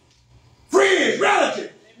 Friends,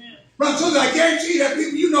 relatives. Brothers and sisters, I guarantee that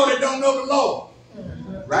people you know that don't know the Lord.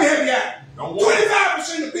 Let me help you out.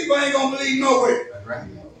 25% of people ain't going to believe nowhere.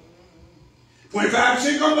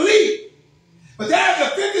 25% going to believe. But there's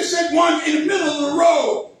a 50% one in the middle of the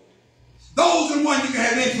road. Those are the ones you can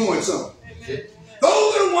have influence on.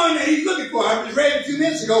 Those are the ones that he's looking for. I just read it a few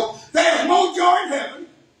minutes ago. There's more joy in heaven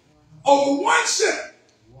over one sinner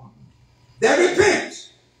that repents.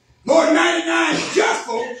 More than 99 just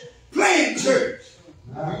folks playing church.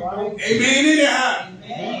 Amen. Anyhow.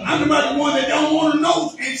 I'm about the one that don't want to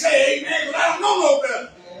know and say amen because I don't know no better.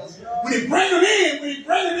 When he bring them in, when he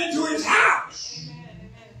bring them into his house.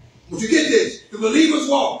 But you get this, the believer's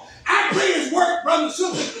walk. Our greatest work, brothers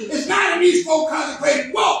and sisters, is not in these four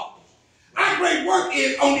consecrated walks. Our great work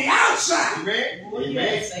is on the outside. Amen.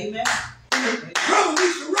 Yes, amen. Brother,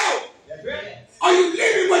 reach the road. Are you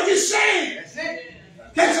living what you're saying? That's it.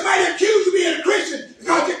 Can somebody accuse you of being a Christian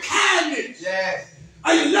because of your kindness? Yes.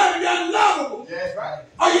 Are you loving the unlovable? That's right.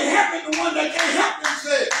 Are you helping the one that can't help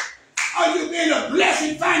themselves? Are you being a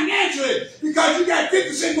blessing financially because you got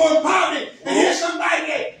 50% more in poverty and here's somebody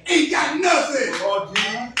that ain't got nothing?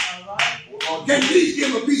 Can you at least give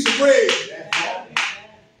him a piece of bread?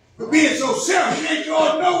 For being so selfish, ain't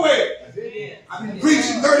yours no way. I've been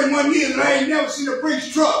preaching 31 years and I ain't never seen a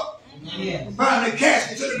preach truck. Finding a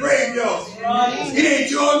casket to the graveyard. It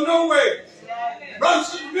ain't yours no way. Brothers and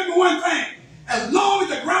sisters, remember one thing. As long as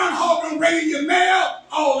the groundhog don't bring in your mail,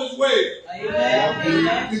 all is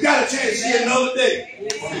well. You got a chance to see another day.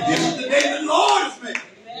 This is the day the Lord has made.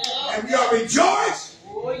 And we are rejoiced.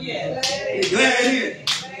 Be glad in it.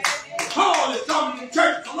 Paul is talking to the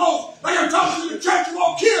church of Colossians like I'm talking to the church of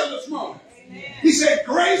Oakhill this morning. He said,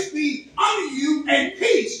 grace be unto you and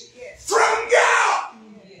peace from God.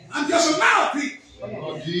 I'm just a mouthpiece.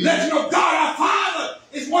 Let you know God our Father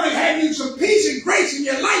is wanting to have you some peace and grace in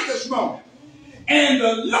your life this morning. And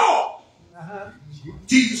the Lord,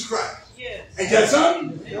 Jesus Christ. Ain't that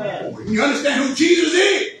something? When you understand who Jesus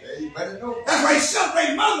is. That's why he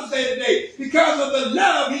celebrates Mother's Day today. Because of the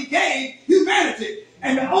love he gave humanity.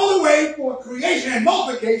 And the only way for creation and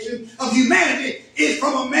multiplication of humanity is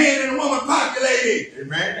from a man and a woman populating.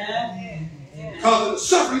 Amen. Because of the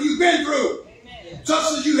suffering you've been through.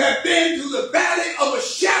 Just as you have been through the valley of a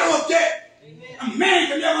shadow of death. A man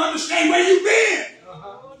can never understand where you've been.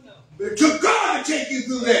 But it took God to take you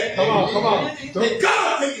through that. Come on. Let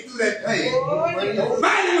God take you through that pain.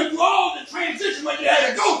 Finally went through all the transition what you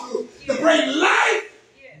had to go through to bring life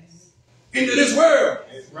into this world.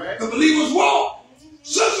 The believer's walk.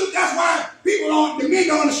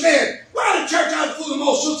 don't understand. Why the church out full of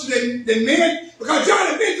more sisters than men? Because y'all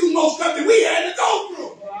have been through more stuff than we had to go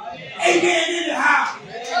through. Amen in the house.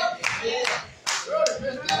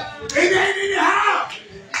 Amen in the house.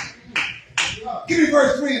 Give me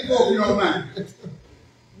verse 3 and 4 if you don't mind.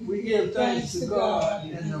 We give thanks to God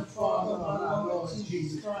and the Father of our Lord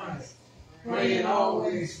Jesus Christ, praying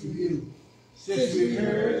always for you, since we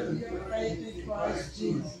heard of your faith in Christ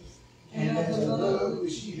Jesus, and of the love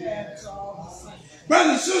which you have to all the saints.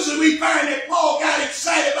 Brothers and sisters, we find that Paul got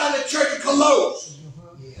excited about the church of Colossians.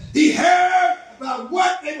 He heard about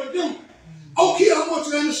what they were doing. Oakhill, I want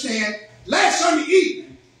you to understand, last Sunday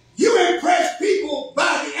evening, you impressed people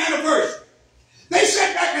by the anniversary. They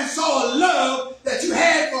sat back and saw a love that you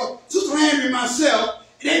had for Sister Henry and myself,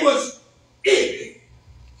 and it was easy.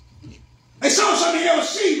 They saw something they never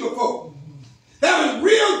seen before. That was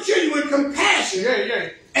real, genuine compassion.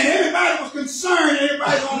 And everybody was concerned, and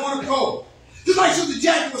everybody was on one accord. Just like Sister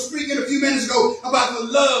Jackie was speaking a few minutes ago about the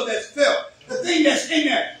love that's felt. The thing that's in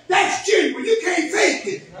there, that's genuine. You can't fake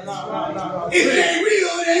it. If it ain't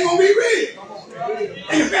real, it ain't going to be real.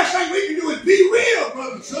 And the best thing we can do is be real,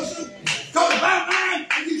 brothers and sisters. Because the bottom line,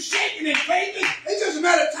 if you shaking and faking, it's just a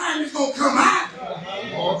matter of time it's going to come out.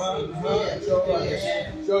 That's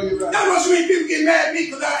why so many people get mad at me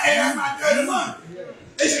because I have my dirty money.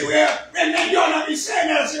 They say, well, man, y'all not be saying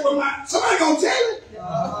that. I say, well, somebody going to tell it.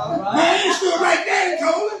 My hand stood right there and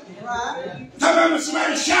told it. I remember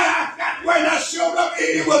somebody shot out when I showed up,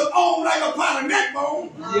 it was on like a pot of neck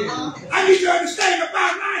bone. I need you to understand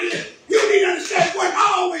about mine. You need to understand what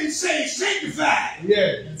I always say, sanctified.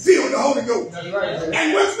 Filled with the Holy Ghost.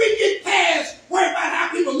 And once we get past worrying about how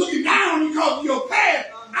people looking down because of your past,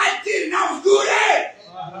 I did it and I was good at it.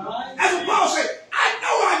 That's what Paul said. I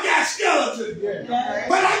know I got skeletons,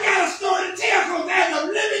 but I got a story to tell because there's a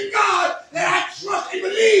living God that I trust and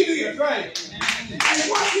believe in. And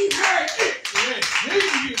once he heard it,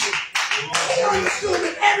 he understood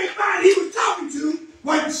that everybody he was talking to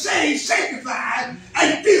was saved, sanctified,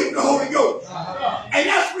 and filled with the Holy Ghost. And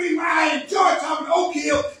that's the reason why I enjoy talking to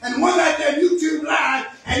Oakhill and the ones out there on YouTube Live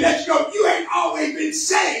and let you know you ain't always been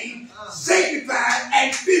saved, sanctified,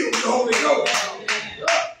 and filled with the Holy Ghost.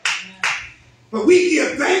 But we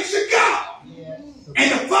give thanks to God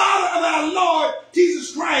and the Father of our Lord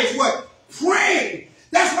Jesus Christ. What? Praying.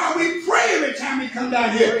 That's why we pray every time we come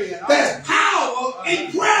down here. There's power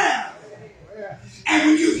in prayer. And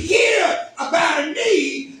when you hear about a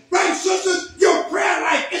need, brothers and sisters, your prayer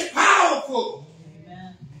life is powerful.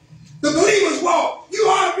 The believer's walk, you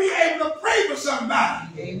ought to be able to pray for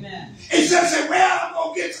somebody. Instead of saying, well, I'm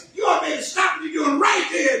going to get some, you ought to be able to stop what you're doing right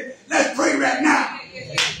there. Let's pray right now.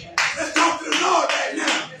 Let's talk to the Lord right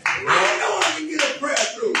now. I know I can get a prayer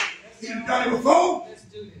through. You've done it before.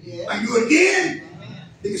 I can do it again.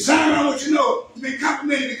 You can sign on what you know. You've been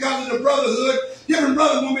complimented because of the brotherhood. Different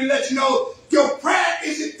brothers want me to let you know your prayer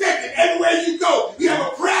is effective everywhere you go. You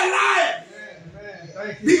have a prayer life.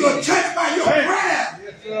 People are touched by your prayer.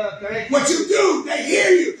 What you do, they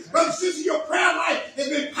hear you. Brothers and sisters, your prayer life has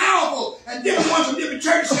been powerful. And different ones from different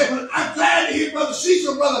churches said, I'm glad to hear Brother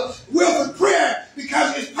Cecil, Brother Wilford prayer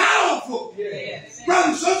because it's powerful. Brothers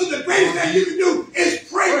and sisters, the greatest thing you can do is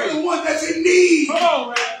pray for the one that's in need. Come on,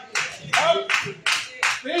 man.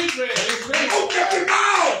 Open up your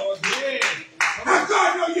mouth. How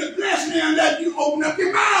God knows you're blessing them that you open up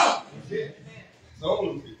your mouth.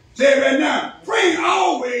 Say it right now. Praying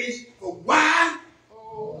always for why?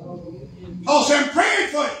 Paul said, I'm praying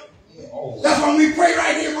for you. That's why we pray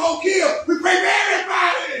right here for Oakhill. We pray for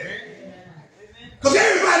everybody. Because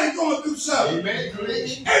everybody's going through something.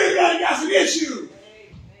 Everybody got some issues.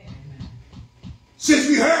 Since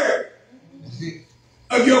we heard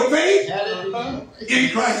of your faith in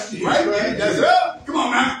Christ Jesus. Come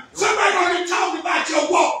on now. Somebody going to be talking about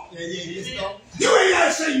your walk. You ain't got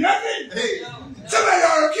to say nothing. Somebody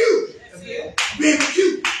ought to accuse you. Being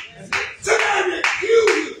accused. Somebody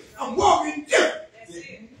accuse you of walking different.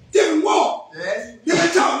 Different walk. You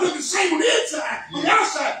can talk, look the same on the inside, on the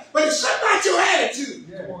outside, but it's something about your attitude.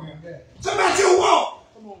 Something about your walk.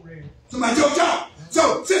 Something about your job.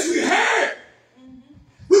 So, since we heard,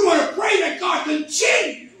 we want to pray that God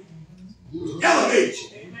continue to elevate you.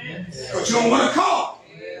 But you don't want to call.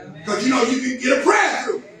 Because you know you can get a prayer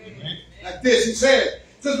through. Like this, he said,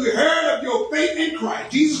 since we heard of your faith in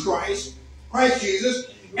Christ, Christ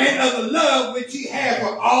Jesus, and of the love which he had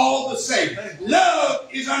for all the saints. Love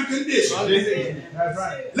is unconditional. That's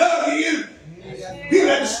right. Love the enemy. People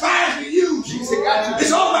that despise me use you.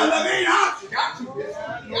 It's all about love. It ain't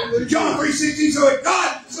optional. John 3:16, so if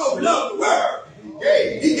God so loved the world,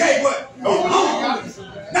 he gave what? Now,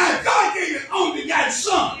 if God gave his only begotten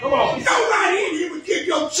son, nobody in here would give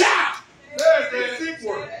your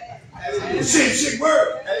Sick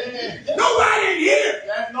word. Nobody in here.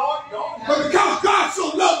 But because God so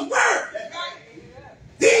loved the word,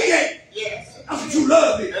 he gave. That's what you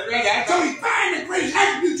love it. So we find the greatest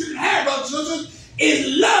attribute you can have, brothers and sisters, is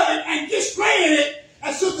loving and displaying it.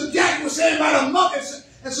 As Sister Jackie was saying about her mother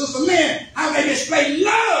and Sister Lynn, how they display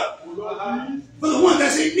love for the one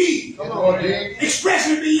that's in need.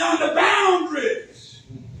 Expressing it beyond the boundaries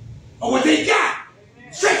of what they got.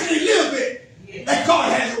 Stretching it a little bit. That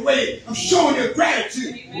God has a way of showing your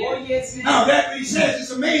gratitude. Now that's what he says.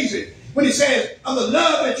 It's amazing. When he says of the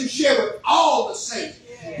love that you share with all the saints.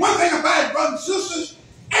 One thing about it, brothers and sisters,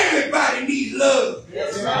 everybody needs love.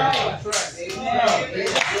 That's right.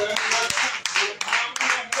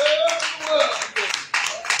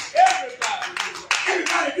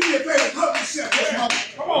 Everybody do me a favor, hug yourself this morning.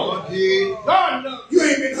 Come on. God loves you.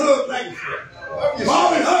 Ain't been hugged like that.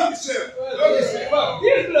 Mom, and hug yourself.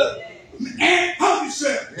 Here's love. And hug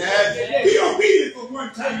yourself. Be obedient for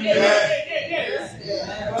one time.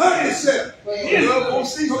 Hug yourself.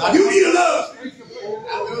 You need a love.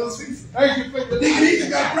 Thank you for the You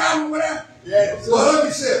got a problem with that? Well, hug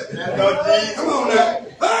yourself. Come on now.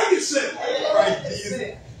 Hug yourself.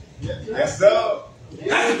 Yes, sir.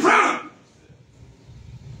 That's the problem.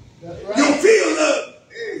 You don't feel love.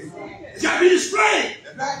 It's got to be displayed.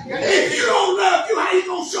 If you don't love you, how you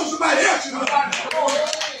going to show somebody else you love?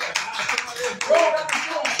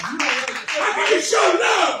 How can you show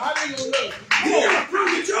love? You got to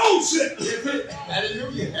prove it your own self.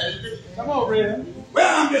 Hallelujah. Come on, Red.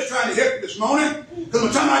 Well, I'm just trying to help you this morning because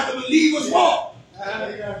we're talking about the believer's walk.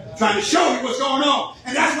 Trying to show you what's going on.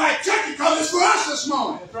 And that's why church calls this for us this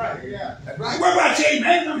morning. That's right. That's right. What about you,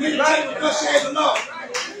 man? I'm here to tell you what thus says the Lord.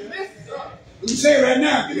 Let me say it right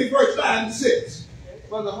now. Give me verse 5 and 6.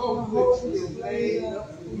 For the hope is laid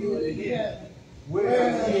up for you in heaven,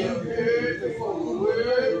 where he appeared before the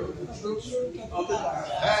word of the truth of the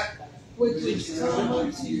gospel, which is come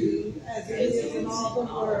unto you as it is in all the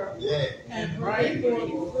world, and bring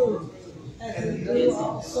forth fruit, as it do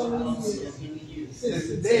also in you, since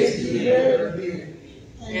the day you heard of it,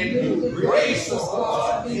 and knew the grace of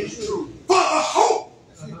God in truth. For the hope.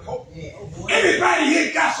 Everybody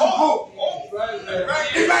here got some hope.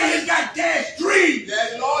 Everybody here got dash dreams.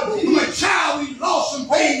 From a child, we lost some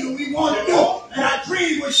things that we wanted to do, and our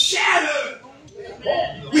dream was shattered.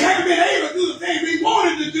 We haven't been able to do the things we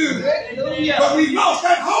wanted to do, but we lost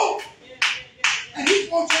that hope. And he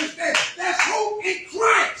wants to understand that's hope in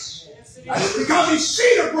Christ. Because he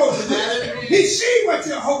see the brokenness. He see what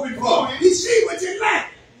you're hoping for. He see what you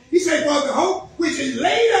lack. He said, for the hope which is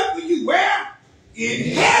laid up for you where?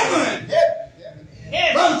 In heaven.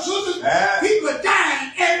 Brothers and sisters, people are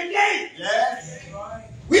dying every day.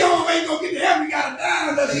 We don't ain't going to get to heaven. We got to die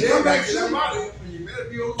unless he come back soon.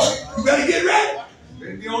 You better get ready.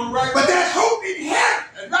 But there's hope in heaven.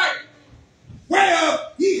 That's right.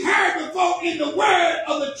 Whereof he heard before in the word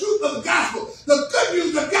of the truth of the gospel. The good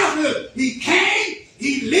news of the gospel is he came,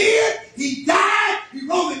 he lived, he died, he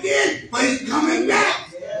rose again, but he's coming back.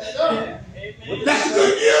 That's the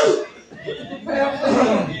good news.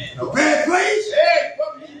 A bad place?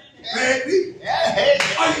 Bad people?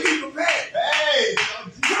 Are you getting prepared?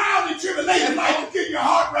 Trials and tribulations like to get your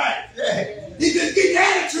heart right. You just get your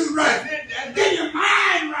attitude right. Get your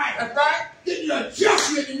mind right. That's right. Get your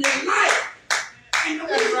adjustment in your life. And the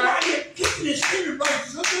reason why you're kicking and screaming,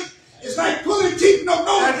 brothers and sisters, it's like pulling teeth no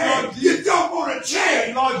notice. You don't want to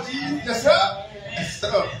change. Lord Jesus. Yes, sir. Yes,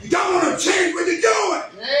 sir. You don't want to change what you're doing.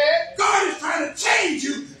 God is trying to change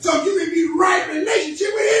you so you can be in the right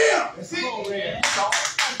relationship with him. That's it.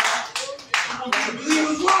 The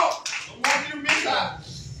believer's walk.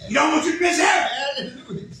 You don't want you to miss heaven.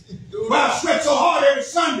 Well, I sweat so hard every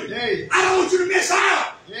Sunday. I don't want you to miss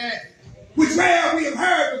out. Which where we have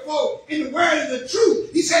heard before in the word of the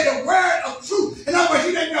truth. He said the word of truth. In other words,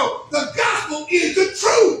 you didn't know the gospel is the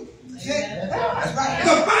truth. That's right.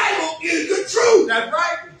 The Bible is the truth. That's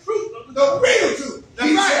right. The truth. The real truth.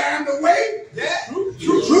 He said, I am the way.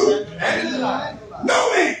 Truth. And the life.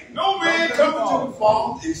 No man comes to the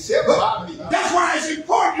Father except by me. That's why it's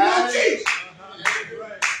important to know Jesus.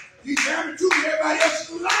 He said, I'm the truth and everybody else is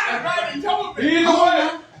a lie. That's right. He told me. He's the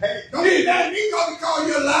way. Hey, don't get mad at me because he called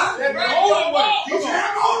you a lie. That's right. He said,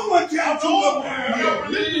 I'm the only one telling the truth up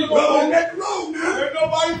there. Brother, let the road now. There's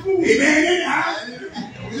nobody fool. Amen. Anyhow.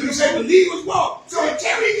 You say believers walk. So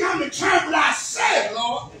until we come to terms with ourselves,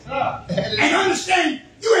 Lord,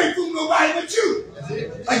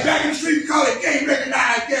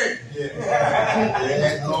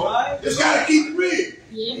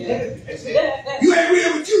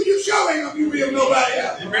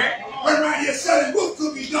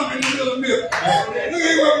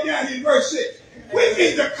 here where we're down here in verse 6. Which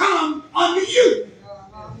is to come unto you.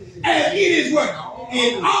 As it is what?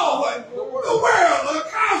 In all what? The world of the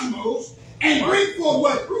cosmos. And bring forth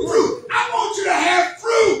what? Fruit. I want you to have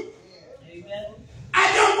fruit.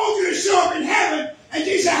 I don't want you to show up in heaven and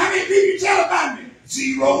Jesus said, how many people you tell about me?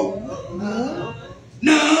 0.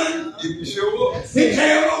 None. You can show up. You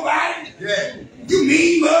tell nobody. Yeah. You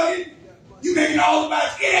mean mugging. You making all about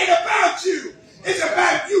it. It ain't about you. It's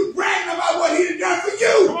about you bragging about what he done for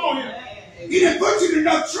you. Come on here. He didn't put you in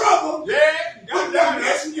enough trouble. Yeah. Put enough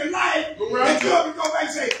mess in your life. And you up and go back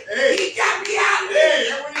and say, hey, he got me out of this.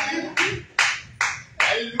 Hey, what did he do?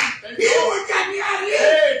 He the one got me out of this.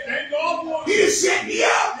 Hey, thank God for He just set me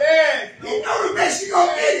up. Yeah. He know the mess you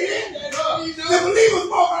gonna get in. The believers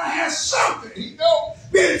more gonna have something. He know.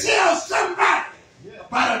 Better tell somebody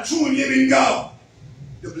about a true and living God.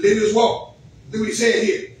 The believers walk. Look what he said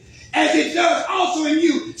here. As it does also in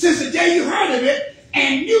you, since the day you heard of it,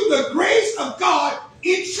 and knew the grace of God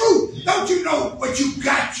in truth. Don't you know what you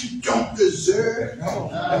got you don't deserve?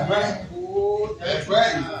 That's right. Oh, that's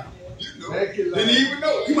right. You know. Didn't even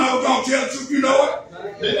know. You might as well go tell the truth, you know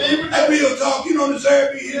it. Didn't even know. That real talk, you don't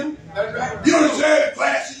deserve to be here. That's right. You don't deserve the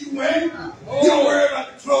classes you wear. You don't worry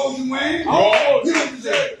about the clothes you wear. Oh. You don't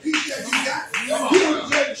deserve the peace that you got. You don't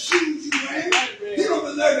deserve the shoes you wear. You don't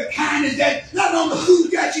deserve the kindness that, not on the food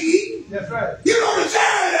you got you eating. That's right. You don't deserve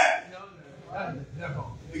that.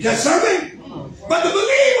 No. You got something? But the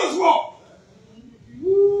believers walk.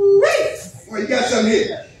 Woo-wee. Well, you got something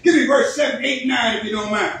here. Give me verse 7, 8, 9 if you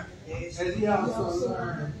don't mind. As he also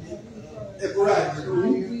learned. That's right.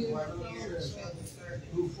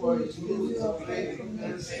 Who for his use of faith and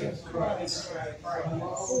ministry of Christ,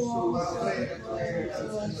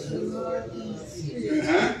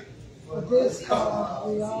 For this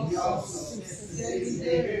cause we also, since the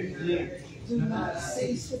day we heard, do not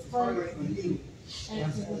cease to pray for you,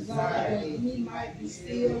 and to desire that ye might be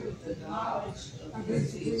filled with the knowledge of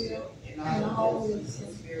his will and holiness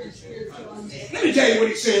and spiritual understanding. Let me tell you what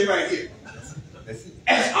he's saying right here.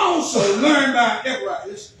 As also learned by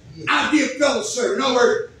Ephraim, I give fellow servant. In other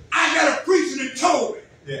words, I got a preacher that told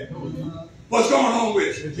me what's going on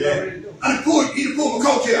with it. Yeah. He done pulled my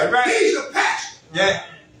coattail. Right. He's the pastor Yeah.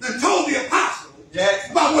 that told the apostle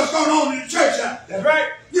Yeah. about what's going on in the church out there. That's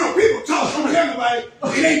right. You know, people talk, don't tell nobody,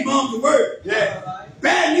 it ain't mum's the word. Yeah.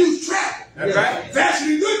 Bad news travel. That's right. Faster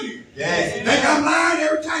than good news. Yeah. Think I'm lying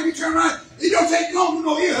every time you turn around. It don't take long to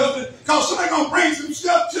no ear husband, because somebody gonna bring some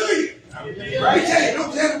stuff to you. Let me tell you,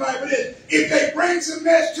 don't tell anybody but this. If they bring some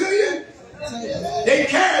mess to you, they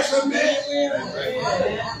carry some mess.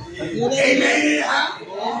 Amen. Anyhow.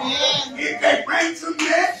 If they bring some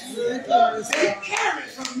mess, they carry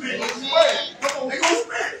some mess. They gonna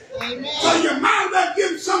spread it. So your mind better give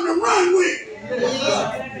them something to run with.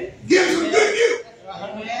 Give them some good news.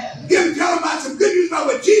 Tell them about some good news about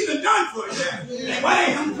what Jesus done for you. And while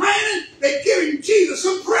they complaining, they giving Jesus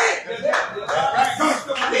some praise. Because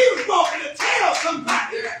the believers walking to tell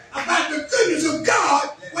somebody about the goodness of God,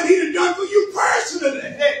 what he done for you personally.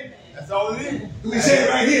 That's all it is. We say it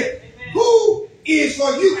right here. Who is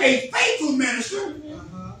for you a faithful minister,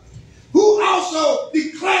 who also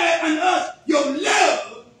declared unto us your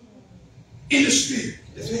love in the Spirit.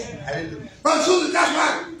 Brother Susan, that's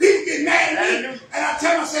why people get mad at me. And I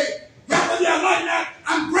tell them, I say, y'all like that.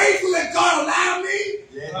 I'm grateful that God allowed me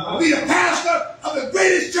to be the pastor of the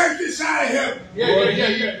greatest church this side of heaven.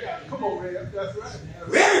 Yeah. Come on, man. That's right.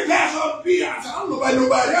 Every pastor ought to be there. I said, I don't know about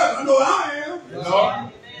nobody else. I know what I am.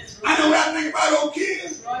 I know what I think about Oakhill.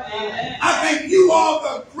 I think you are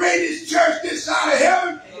the greatest church this side of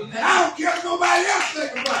heaven. And I don't care what nobody else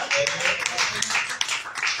think about it.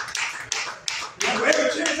 Every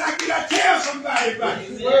chance I get, I tell somebody about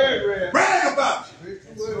you. Brag about you.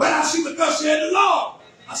 But I see what thus said the Lord.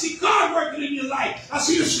 I see God working in your life. I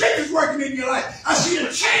see the scriptures working in your life. I see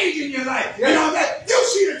the change in your life. And all that. You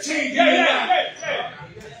see the change in your life.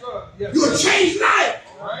 You're a changed life.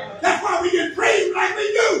 That's why we get praised like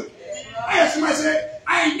we do. I had somebody say,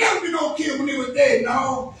 I ain't never been Oakhill when he was dead.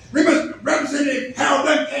 No. Remember, Representative Harold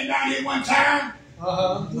Dunn came down here one time.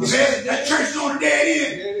 He said that church is on the dead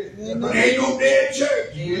end. But there ain't no dead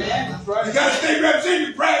church. You got a state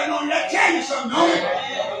representative bragging on you. That tell you something, don't it?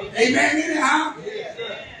 Amen. Anyhow.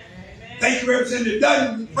 Thank you, Representative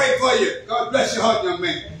Dunn. We pray for you. God bless your heart, young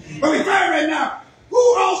man. But we find right now,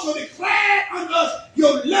 who also declared unto us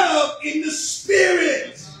your love in the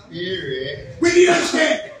Spirit. We need to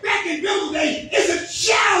understand, back in those days, it's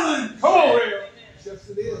a challenge. Come on, Real. Yes,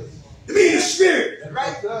 it is. To be in the Spirit.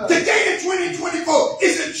 Right. Today in 2024,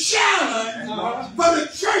 it's a challenge for the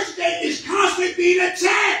church that is constantly being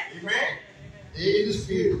attacked. Amen. In the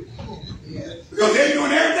Spirit. Because they're They're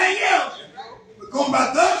doing everything else. But going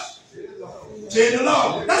by thus, said the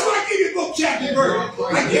Lord. That's why I give you a book, chapter, and verse.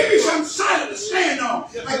 I give you something solid to stand on.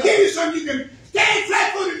 I give you something you can stand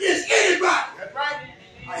flat-footed against anybody. That's right.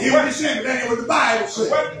 I hear what he's saying, but that ain't what the Bible says.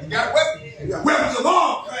 You got weapons. You got weapons of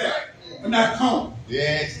warfare, but not carnal.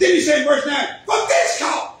 Yes. Then he said in verse 9, for this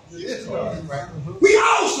cause. Yes. We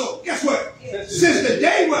also, guess what? Since the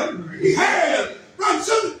day when we heard of it,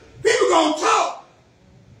 people gonna talk.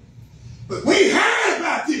 But we heard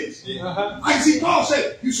about this. I can see Paul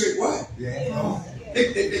say, you say what? Yeah.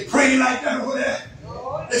 They praying like that over there.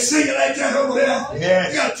 They singing like that over there.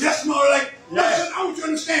 Yes. They got a testimony like that. I want you to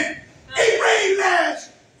understand. It rained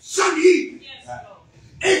last Sunday evening.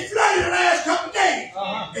 It flooded the last couple of days.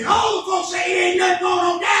 And all the folks say, it ain't nothing going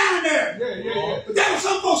on down there. But then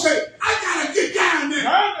some folks say, I got to get down there.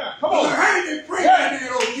 Come on. I heard they pray down there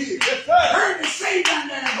at Oakhill. I heard they sing down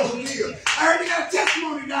there at Oakhill. I heard they got a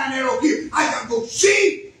testimony down there at Oakhill. I got to go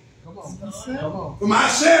see for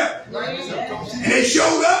myself. And they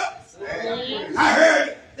showed up. I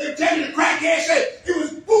heard they were telling the crackhead say it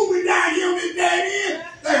was booming down here on this dead end.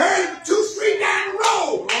 They heard it 2 streets down the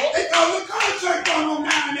road. They thought the concert going on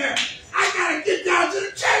down there. I gotta get down to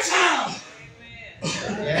the church house.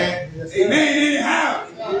 Amen. Anyhow,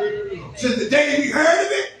 since the day we heard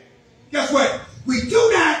of it, guess what? We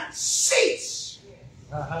do not cease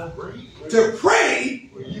to pray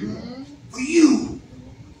for you.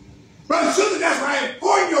 Brother and sister, that's why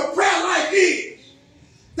important your prayer life is.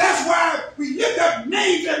 That's why we lift up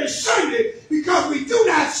names every Sunday, because we do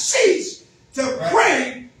not cease to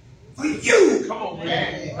pray for you. Come on,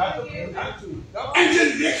 man. And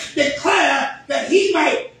to declare that he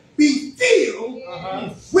might be filled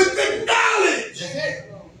with the knowledge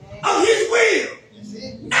of his will.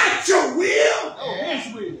 Not your will.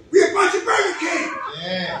 His will. We're a bunch of Burger King.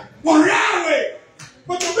 Want it our way.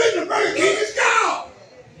 But the original Burger King is God.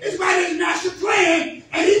 It's by his master plan,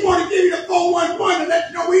 and he want to give you the 411 to let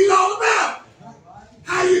you know what he's all about.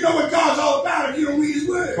 How do you know what God's all about if you don't read his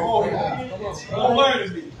word? Come on, learn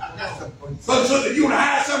to me. So if you want to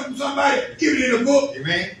hide something from somebody, give it in a book.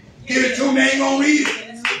 Amen. Give it to them, they ain't going to read it.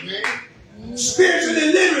 Amen. Spiritual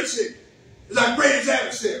illiteracy is our greatest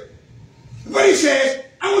adversary. But he says,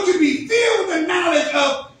 I want you to be filled with the knowledge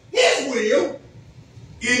of his will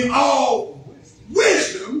in all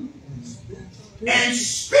wisdom and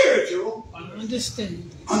spiritual understanding.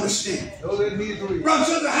 Brother and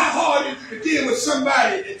sister, how hard is it to deal with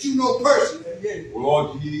somebody that you know personally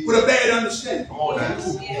with a bad understanding? Come on now.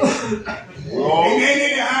 Amen.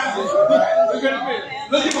 Anyhow. Look at me.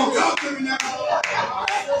 Look, you're going to talk to me now.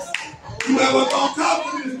 You ever going to talk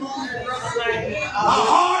to me this morning? How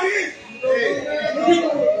hard is it?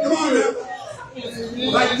 Come on now.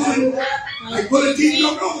 Like pulling teeth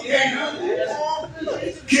on over there now.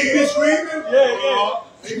 Kicking and screaming.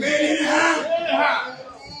 Amen. Anyhow.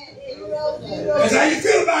 That's how you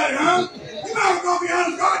feel about it, huh? You might as well be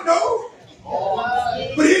honest, God knows.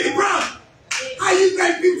 But here's the problem. How you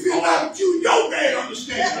think people feel about you and your bad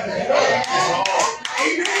understanding?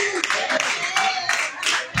 Amen.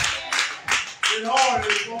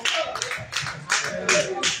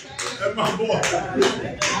 That's my boy.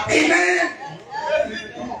 Amen.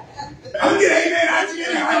 I'm getting amen out to you.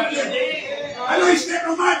 I know he's stepping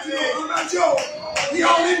on my toe. I'm not yours. We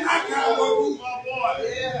all in my kind of work.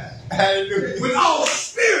 With all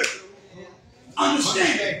spiritual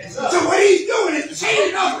understanding. So what he's doing is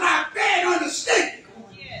changing us with our bad understanding.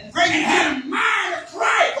 And have a mind of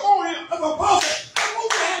Christ. Of a prophet. I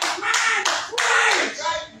want you to have a mind of Christ.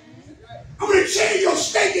 I'm going to change your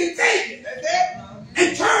stinking thinking.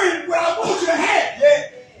 And turn what I want you to have.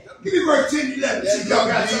 Give me verse 10 and 11. See if y'all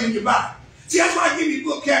got something in your Bible. See, that's why I give you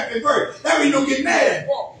book, chapter, and verse. That way you don't get mad at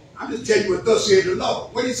me. I'm just telling you what thus said the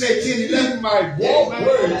Lord. What did he say, 10 and 11? My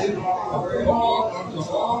words in all of the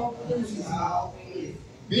law,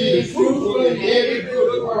 being fruitful in every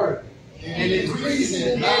good work, and increasing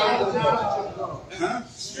in knowledge of God,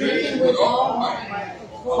 strengthened with all might,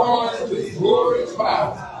 according to his glorious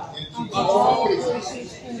power, into all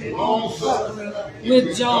patience and long suffering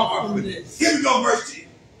with joyfulness. Here we go, verse 10.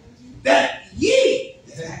 That ye,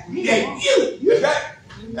 that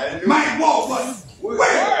you might walk where?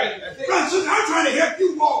 Brother, I'm trying to help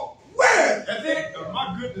you walk where? That's it. Oh,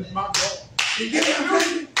 my goodness, my God. You get what I'm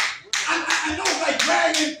saying? I know it's like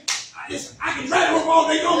dragging. I can drag them all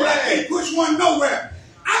day long, but I can't push one nowhere.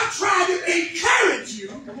 I'm trying to encourage you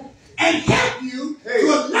and help you to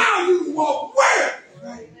allow you to walk where?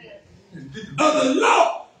 Of the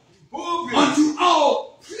law unto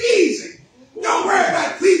all pleasing. Don't worry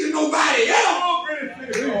about pleasing nobody else.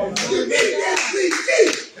 You need to please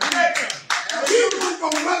Jesus. You weren't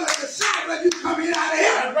going to run like a shot like you come in out out of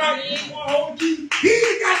heaven. That's right. He ain't gonna hold you.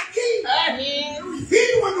 He got the key. He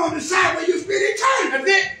the one gonna decide where you spend eternity. That's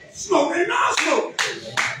it. Smoking and not smoking.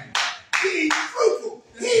 He ain't fruitful.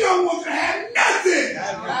 He don't want to have nothing.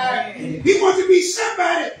 That's right. He wants to be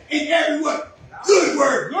somebody in every what? Good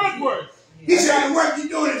word. Good word. He said the work you're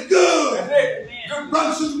doing is good. That's it. Your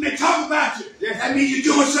brothers and sisters, when they talk about you, that means you're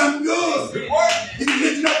doing something good. Good word. If you're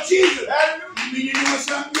lifting up Jesus, Hallelujah. that means you're doing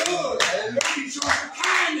something good. If you're showing some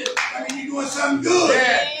kindness, that means you're doing something good.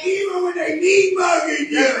 Yeah. Even when they need mugging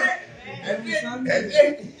you, That's it. That's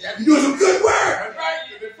it. you're doing some good work. That's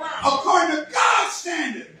right. According to God's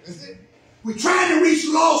standard. We're trying to reach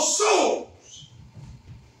lost souls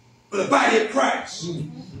for the body of Christ.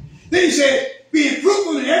 Then he said, being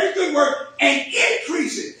fruitful in every good work and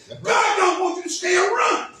increasing. God don't want you to stay or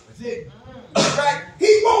run. That's it. That's right.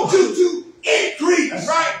 He wants you to increase. That's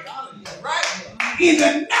right. That's right. In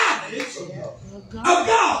the knowledge of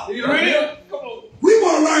God. You ready? Come on. We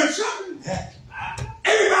want to learn something.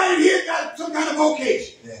 Everybody here got some kind of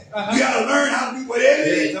vocation. You got to learn how to do whatever it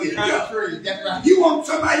is. Some kind of trade. That's right. You want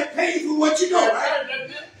somebody to pay you for what you know, right?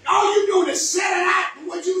 All you do is set it out for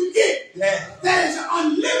what you can get. Yeah. That is an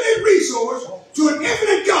unlimited resource to an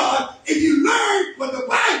infinite God. If you learn what the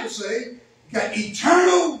Bible says, you got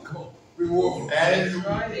eternal reward.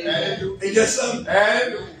 Hallelujah. And just something.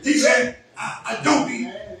 He said, I don't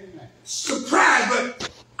be surprised, but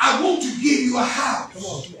I want to give you a house. Come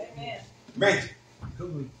on. Man.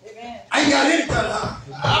 I ain't got any kind of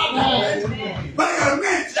house. But I got a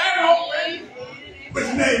mansion. What's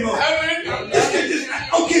the name of it?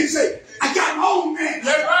 Okay, say, I got my own mansion.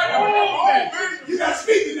 That's right. You got to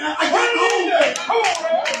speak it now. I got my own mansion. Come on,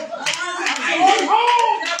 man.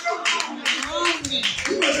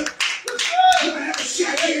 You better have a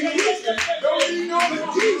shot here in Houston.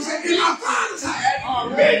 But Jesus said, in my Father's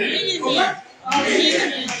house. Okay?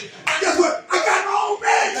 Guess what? I got my own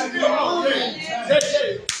mansion. Come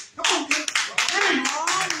on, kid.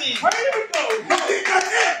 Where you go? You think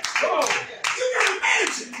that's it? You got a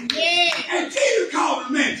mansion. Yeah. And Jesus called it a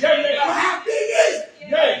mansion. Yeah. Well, how big is it?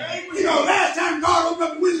 Yeah. You know, last time God opened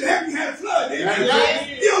up the windows of heaven, you had a flood, didn't you? Yeah.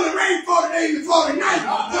 It only rained 40 days and 40 nights. So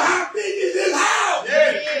how big is this house?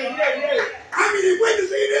 Yeah. How many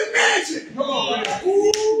windows in this mansion? Come on, man.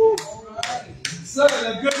 Ooh, Son,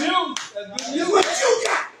 that's good news. That's good this is news. what you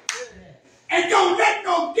got. And don't let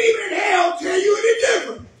no demon in hell tell you any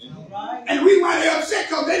different. And we might have upset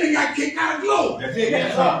because they didn't got kicked out of glory. That's it.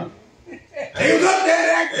 That's right. They was up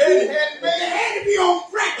there acting fool. They They had to be on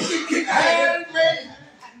crack to get kicked out of hell.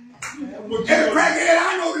 Every crackhead I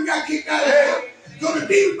know that got kicked out of hell. So the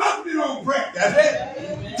demons must have been on crack. That's it.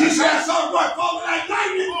 Jesus said, I saw the boy falling like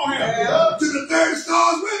lightning to the third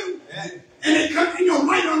stars with him. And they come, you know,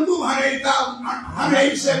 light on the moon,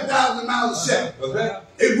 187,000 miles a second.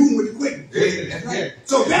 They move with the quickness.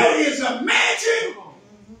 So that is a mansion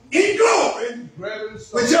in glory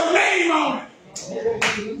with your name on it.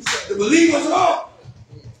 The believers are.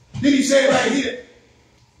 Then he said right here,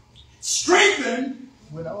 strengthen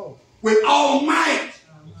with all might.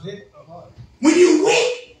 When you're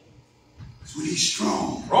weak, that's when he's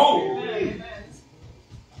strong.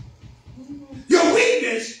 Your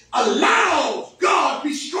weakness allows God to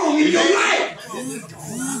be strong in your life.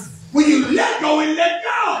 When you let go and let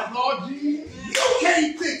God, you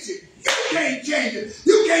can't fix it. You can't change it.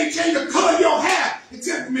 You can't change the color of your hair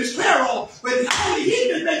except for Miss Clairol, but only he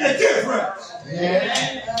can make a difference.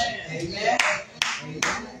 Amen.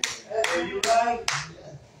 You're right.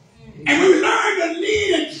 And we learn to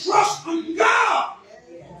lean and trust on God.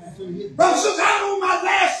 Brother, sister, I don't know what my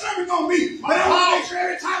last sermon going to be, but I want to make sure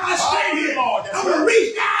every time I stand here, I'm going to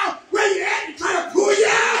reach down where you're at and try to pull you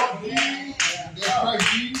out.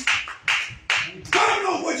 God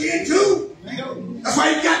knows what you're into. That's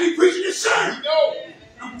why you got me preaching this sermon.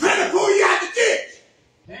 I'm trying to pull you out the ditch.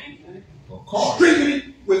 Strengthen it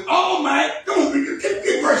with all might. Come on,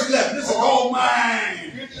 get verse 11. This is all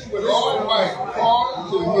mine. With all might,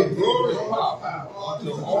 to his glorious power.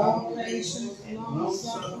 All patience, long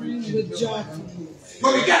suffering with joyfulness.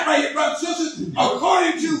 What we got right here, brothers and sisters,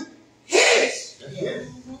 according to his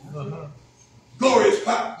glorious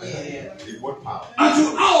power. What power?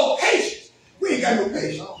 Unto all patience. We ain't got no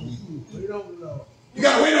patience. You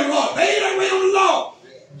got to wait on the Lord. They ain't got to wait on the Lord.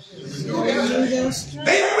 They ain't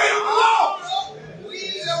got to wait on the Lord.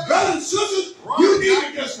 Brothers and sisters, you need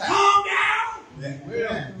to just calm down.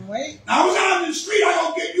 Wait. Now, I was out in the street, I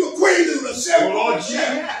gonna get you a Quaalude or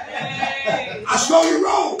 747. I slow your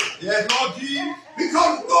roll. Yes, Lord Jesus.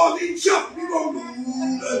 Because the Lord's eating chuck, you go,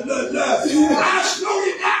 I slow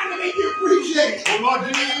you down to make you appreciate it. Oh, Lord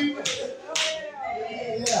Jesus.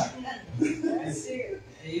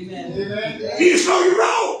 Amen. He can slow your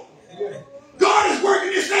roll. God is working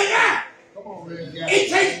this thing out. It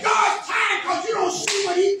takes God's time because you don't see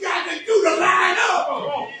what He got to do to line up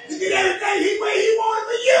to get everything where He wanted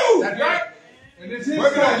for you. That's right. And it's His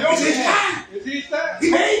It's time. His time. It's His time. He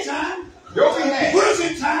made time. He put us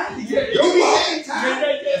in time. He walked in time. He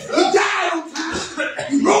died on time.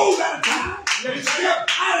 He rose out of time. He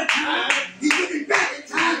stepped out of time. He took it back in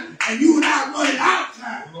time. And you and I running out of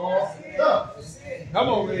time. Come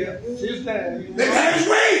on, man. It's His time. They have His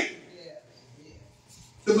way.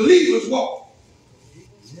 The believers walk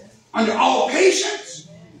under all patience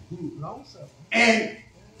and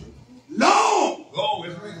long.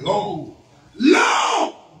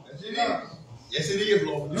 Long. Yes, it is,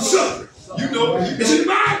 Lord. Suffer. You know, It's in the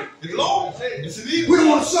Bible. it's long. Yes, it is. We don't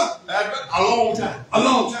want to suffer. A long time. A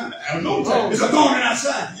long time. A long time. It's a thorn in our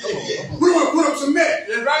side. Yeah. We don't want to put up some mess.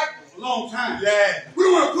 That's right. A long time. Yeah. We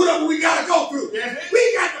don't want to put up what we got to go through. Yes.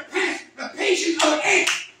 We got the patience of an ant.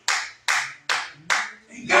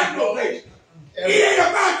 Ain't got no patience. It ain't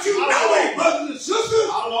about you knowing, brothers and sisters,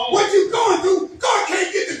 what you going through. God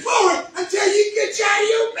can't get the glory until He gets you out of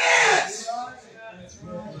your mess.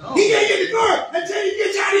 He can't get the glory until He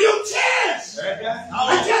gets you out of your test.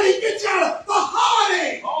 Until He gets you out of the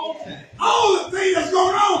heartache. All the things that's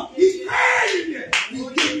going on. He's preparing you. He's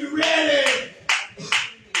getting you ready.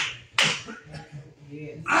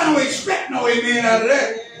 I don't expect no amen out of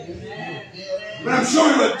that. But I'm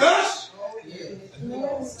showing you a thus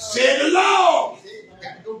said the Lord.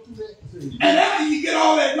 And after you get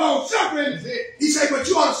all that long suffering, He said, but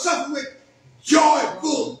you ought to suffer with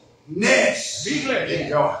joyfulness. Be glad.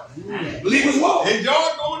 Enjoy. Believers walk. Enjoy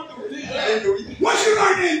going through it. Once you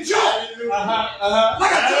learn to enjoy,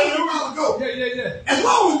 like I told you a while ago, as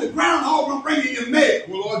long as the groundhog don't bring you your mail,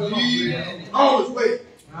 Lord Jesus. always wait.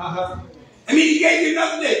 I mean, He gave you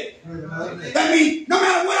another day. That means no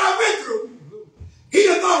matter what I went through, He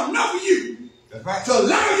done thought enough of you That's right. to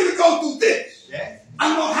allow you to go through this. Yeah. I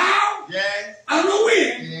don't know how, Yeah. I don't know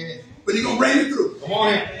when, Yeah. but He's going to bring you through. Come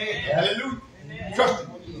on in. Hallelujah. Trust Him.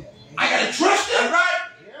 I got to trust Him. That's right.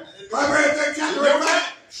 Proverbs 13 chapter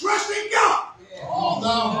 5. Trust in God. Oh,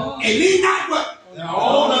 no. And lean not what?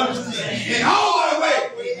 All understand. In all thy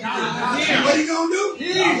ways. And what He going to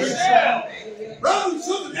do? Brothers and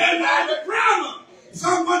sisters, there's lies a problem.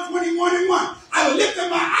 Psalm 121:1. I will lift up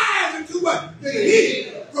my eyes into what? The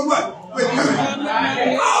hill. From what? With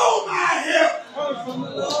coming. All my help.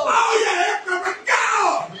 All your help comes from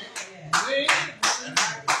God.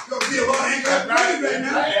 You're going to be a lot of hands up right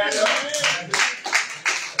now.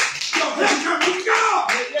 Your help comes from God.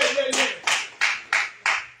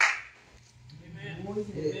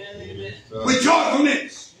 With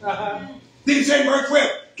joyfulness. Then He said in verse 12,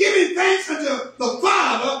 giving thanks unto the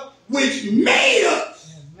Father which made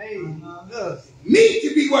us. Meet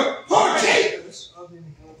to be what? Partakers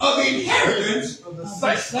of the inheritance of the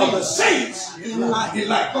saints in life.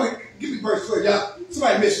 Go ahead. Give me verse 12, y'all.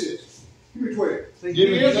 Somebody missed this. Give me 12.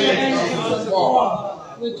 Give thanks unto the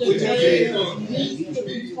Father, which made us meet to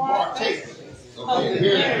be partakers of the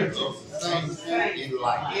inheritance of the saints in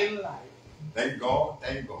life. Thank God.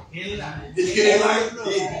 Thank God. It's getting life.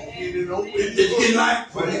 It's getting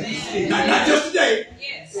life. Not just today.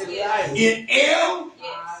 In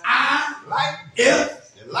L-I-F.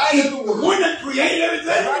 The light of the The world. one that created everything.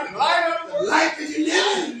 The light of the The world. life that you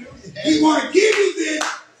live in. He want to give you this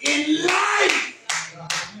in life.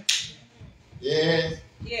 Yes.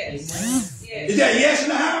 Is that yes in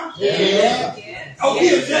the house? Yes. Okay,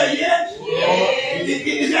 is that yes? Yes.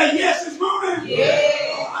 Is that yes this morning?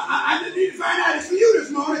 I just need to find out it's for you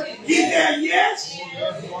this morning. Is that yes?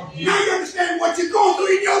 Now you understand what you're going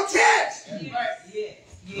through in your test.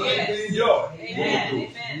 Enjoy.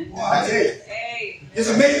 Boy, I tell you, it's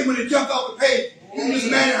amazing when it jumped off the page. You can just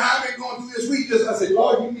imagine how I've been going through this week. I said,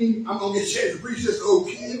 Lord, you mean I'm going to get a chance to preach this to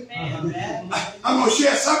Oakhill? I'm going to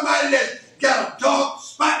share somebody that's got a dark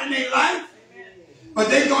spot in their life, but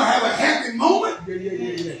they're going to have a happy moment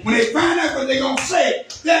when they find out what they're going to say.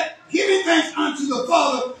 That giving thanks unto the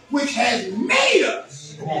Father which has made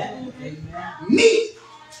us meet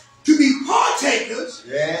to be partakers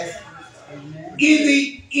Yes. in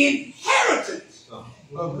the inheritance.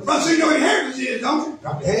 But so you know what inheritance is, don't you?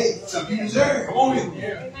 Hey. Some people deserve. Come on in. You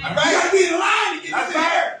got to be in line to get this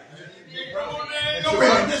inheritance.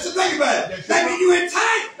 That's the thing about it. That means you're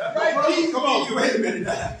entitled. That's right. Jesus, Come on, wait a minute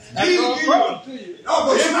now. Jesus, Oh,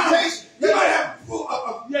 but you might have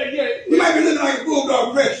you might be looking like a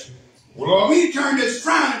bulldog Christian. Well, We turn this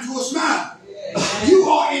frown into a smile. You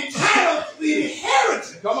are entitled to the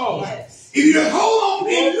inheritance. Come on. If you just hold on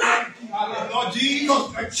in life, Lord Jesus.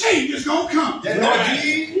 because a change is going to come. Yes, Lord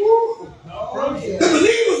Jesus. The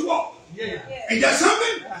believers walk. Ain't that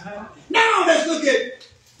something? Now let's look at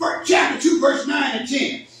chapter 2, verse 9 and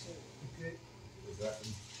 10.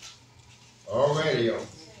 Already, yo.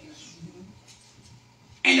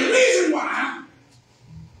 And the reason why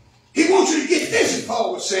he wants you to get this, as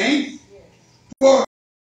Paul was saying, for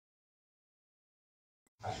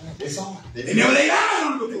It's on. they never laid eyes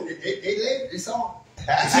on it before. It's on. See,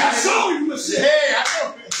 I saw him, you must say. Yeah, I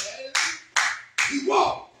know. He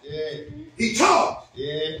walked. Yeah. He talked.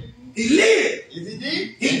 Yeah. He lived. Is he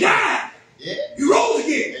dead? He died. Yeah. He rose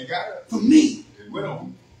again. And got up. For me. It went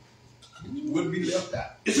on. You wouldn't be left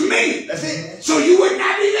out. It's for me. That's it. So you would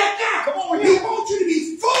not be left out. Come on He here. wants you to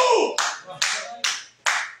be full.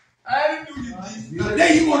 Hallelujah. Now,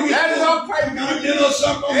 then you want to That get is full. all right. You got a dinner or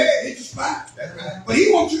something. Hit your spot. That's right. But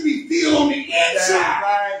he wants you to be filled on the That's inside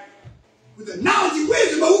right. with the knowledge and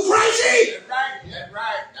wisdom of who Christ is. That's right. That's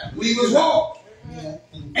right. That's Believers walk.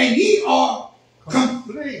 And ye are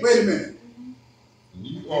complete. Wait a minute.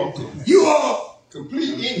 You are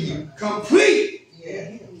complete in him. Complete.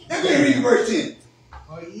 Let me read verse 10.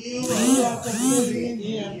 For you are complete in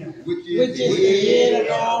him, Which which is the head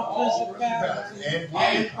of all principality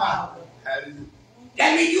and power.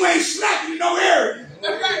 That means you ain't slacking in no area.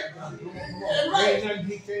 That's right. That's right.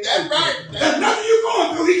 That's right. There's nothing you're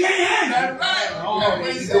going through he can't handle.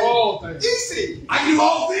 That's right. Easy. I can do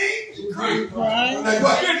all things. Christ Like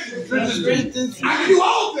what? strengthens I can do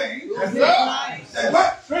all things. Christ Like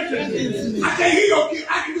what? strengthens me. I can't hear your kid.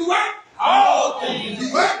 I can do what? All things.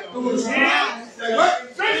 Do what? Like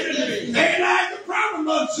what? Strengthens me. Ain't like the problem,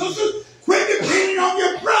 brothers and sisters. Quit depending on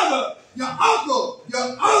your brother, your uncle,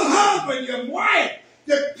 your husband, your wife.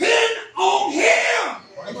 Depend on him.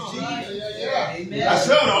 I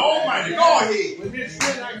serve the Almighty. Go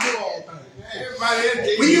ahead. Everybody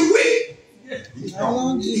else, When you're weak, How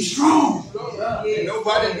long do be you strong. ain't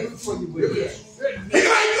nobody do it for you, but Anybody do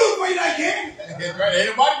it for you like him? that's right. Ain't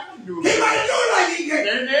nobody gonna do it. Anybody do it like he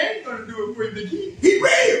can? They ain't gonna do it for you. He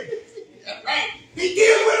real. That's right. He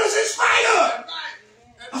deals with us in spite of.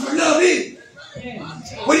 That's what love is.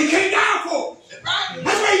 What he came down for.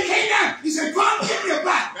 That's why he came down. He said, Father, give me a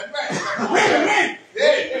back. That's right. Wait a minute.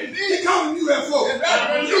 Yeah, They calling you that for. That's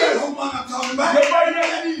right. You that whole month I'm talking about.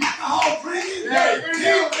 Alcohol drinking.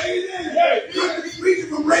 Tailgating. Good preaching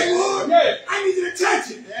from Raywood. I need you to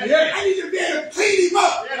touch it. I need you to be able to clean him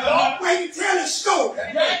up. Where he can tell his story.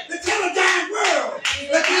 To tell a dying world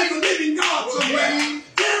that there's a living God somewhere.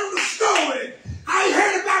 Tell the story. How he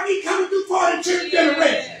heard about me coming through 42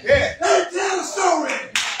 generations. Let him tell the story.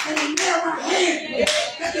 And he nailed my hand.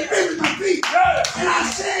 That they bring my feet. And I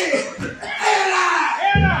said,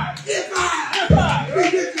 if I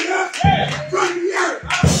be lifted up from the earth, I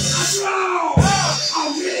draw on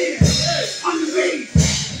me, on the beat.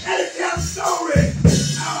 Let it tell the story.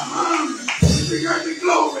 We bring earth to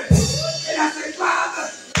glory. And I say, Father,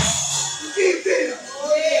 forgive them.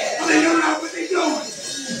 For they don't know what they're doing.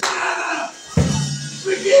 Father,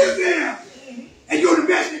 forgive them. And you're the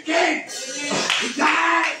best you can. He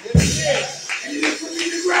died. And he just put me in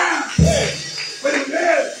the ground. But it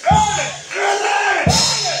lives.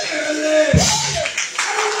 Early.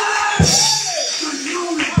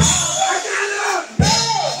 I got up.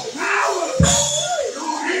 Power.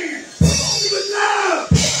 Your hands. It was love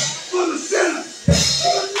for the sinner. It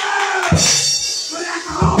was love for the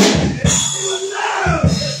alcoholic. It was love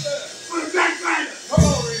for the backbiter.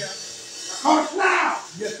 I caught a cloud.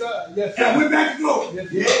 Yes, sir. Yes, And I sir. went back to glory.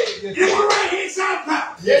 Yes, And it went right here inside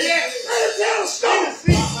power. Yeah. Let him tell the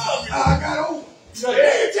story. I got over.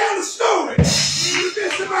 Let him tell the story. If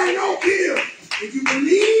there's somebody don't kill, if you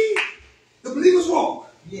believe, the believers walk.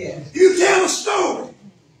 You tell a story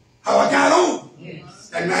how I got over.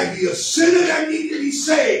 That might be a sinner that needs to be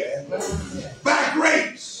saved by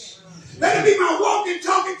grace. Let it be my walking,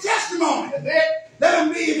 talking testimony. Let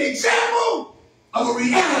him be an example of a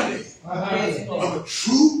reality of a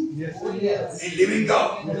true and living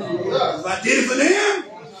God. If I did it for them,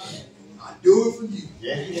 I do it for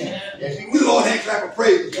you. We Lord hand clap of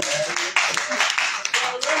praise.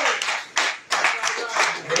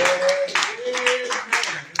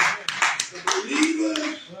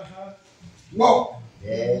 Believers walk.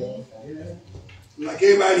 Like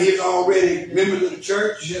everybody here is already members of the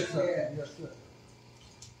church. Yes, sir. Yes, sir.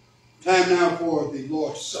 Time now for the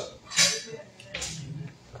Lord's Supper.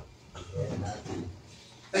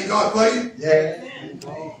 Thank God for you.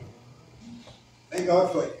 Thank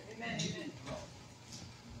God for you.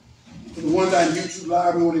 For the ones on YouTube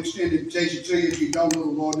Live, we want to extend the invitation to you. If you don't know the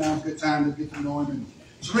Lord now, it's a good time to get to know Him and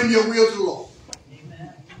surrender your will to the Lord.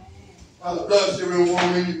 While the blood still real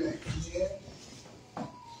warm in your veins.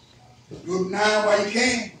 Do it now while you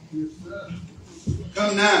can. Yes, sir.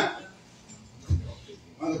 Come now.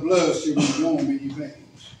 While the blood still be warm in your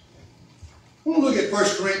veins. We'll look at 1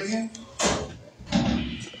 Corinthians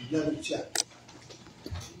 11th chapter.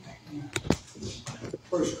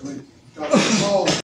 1 Corinthians. Paul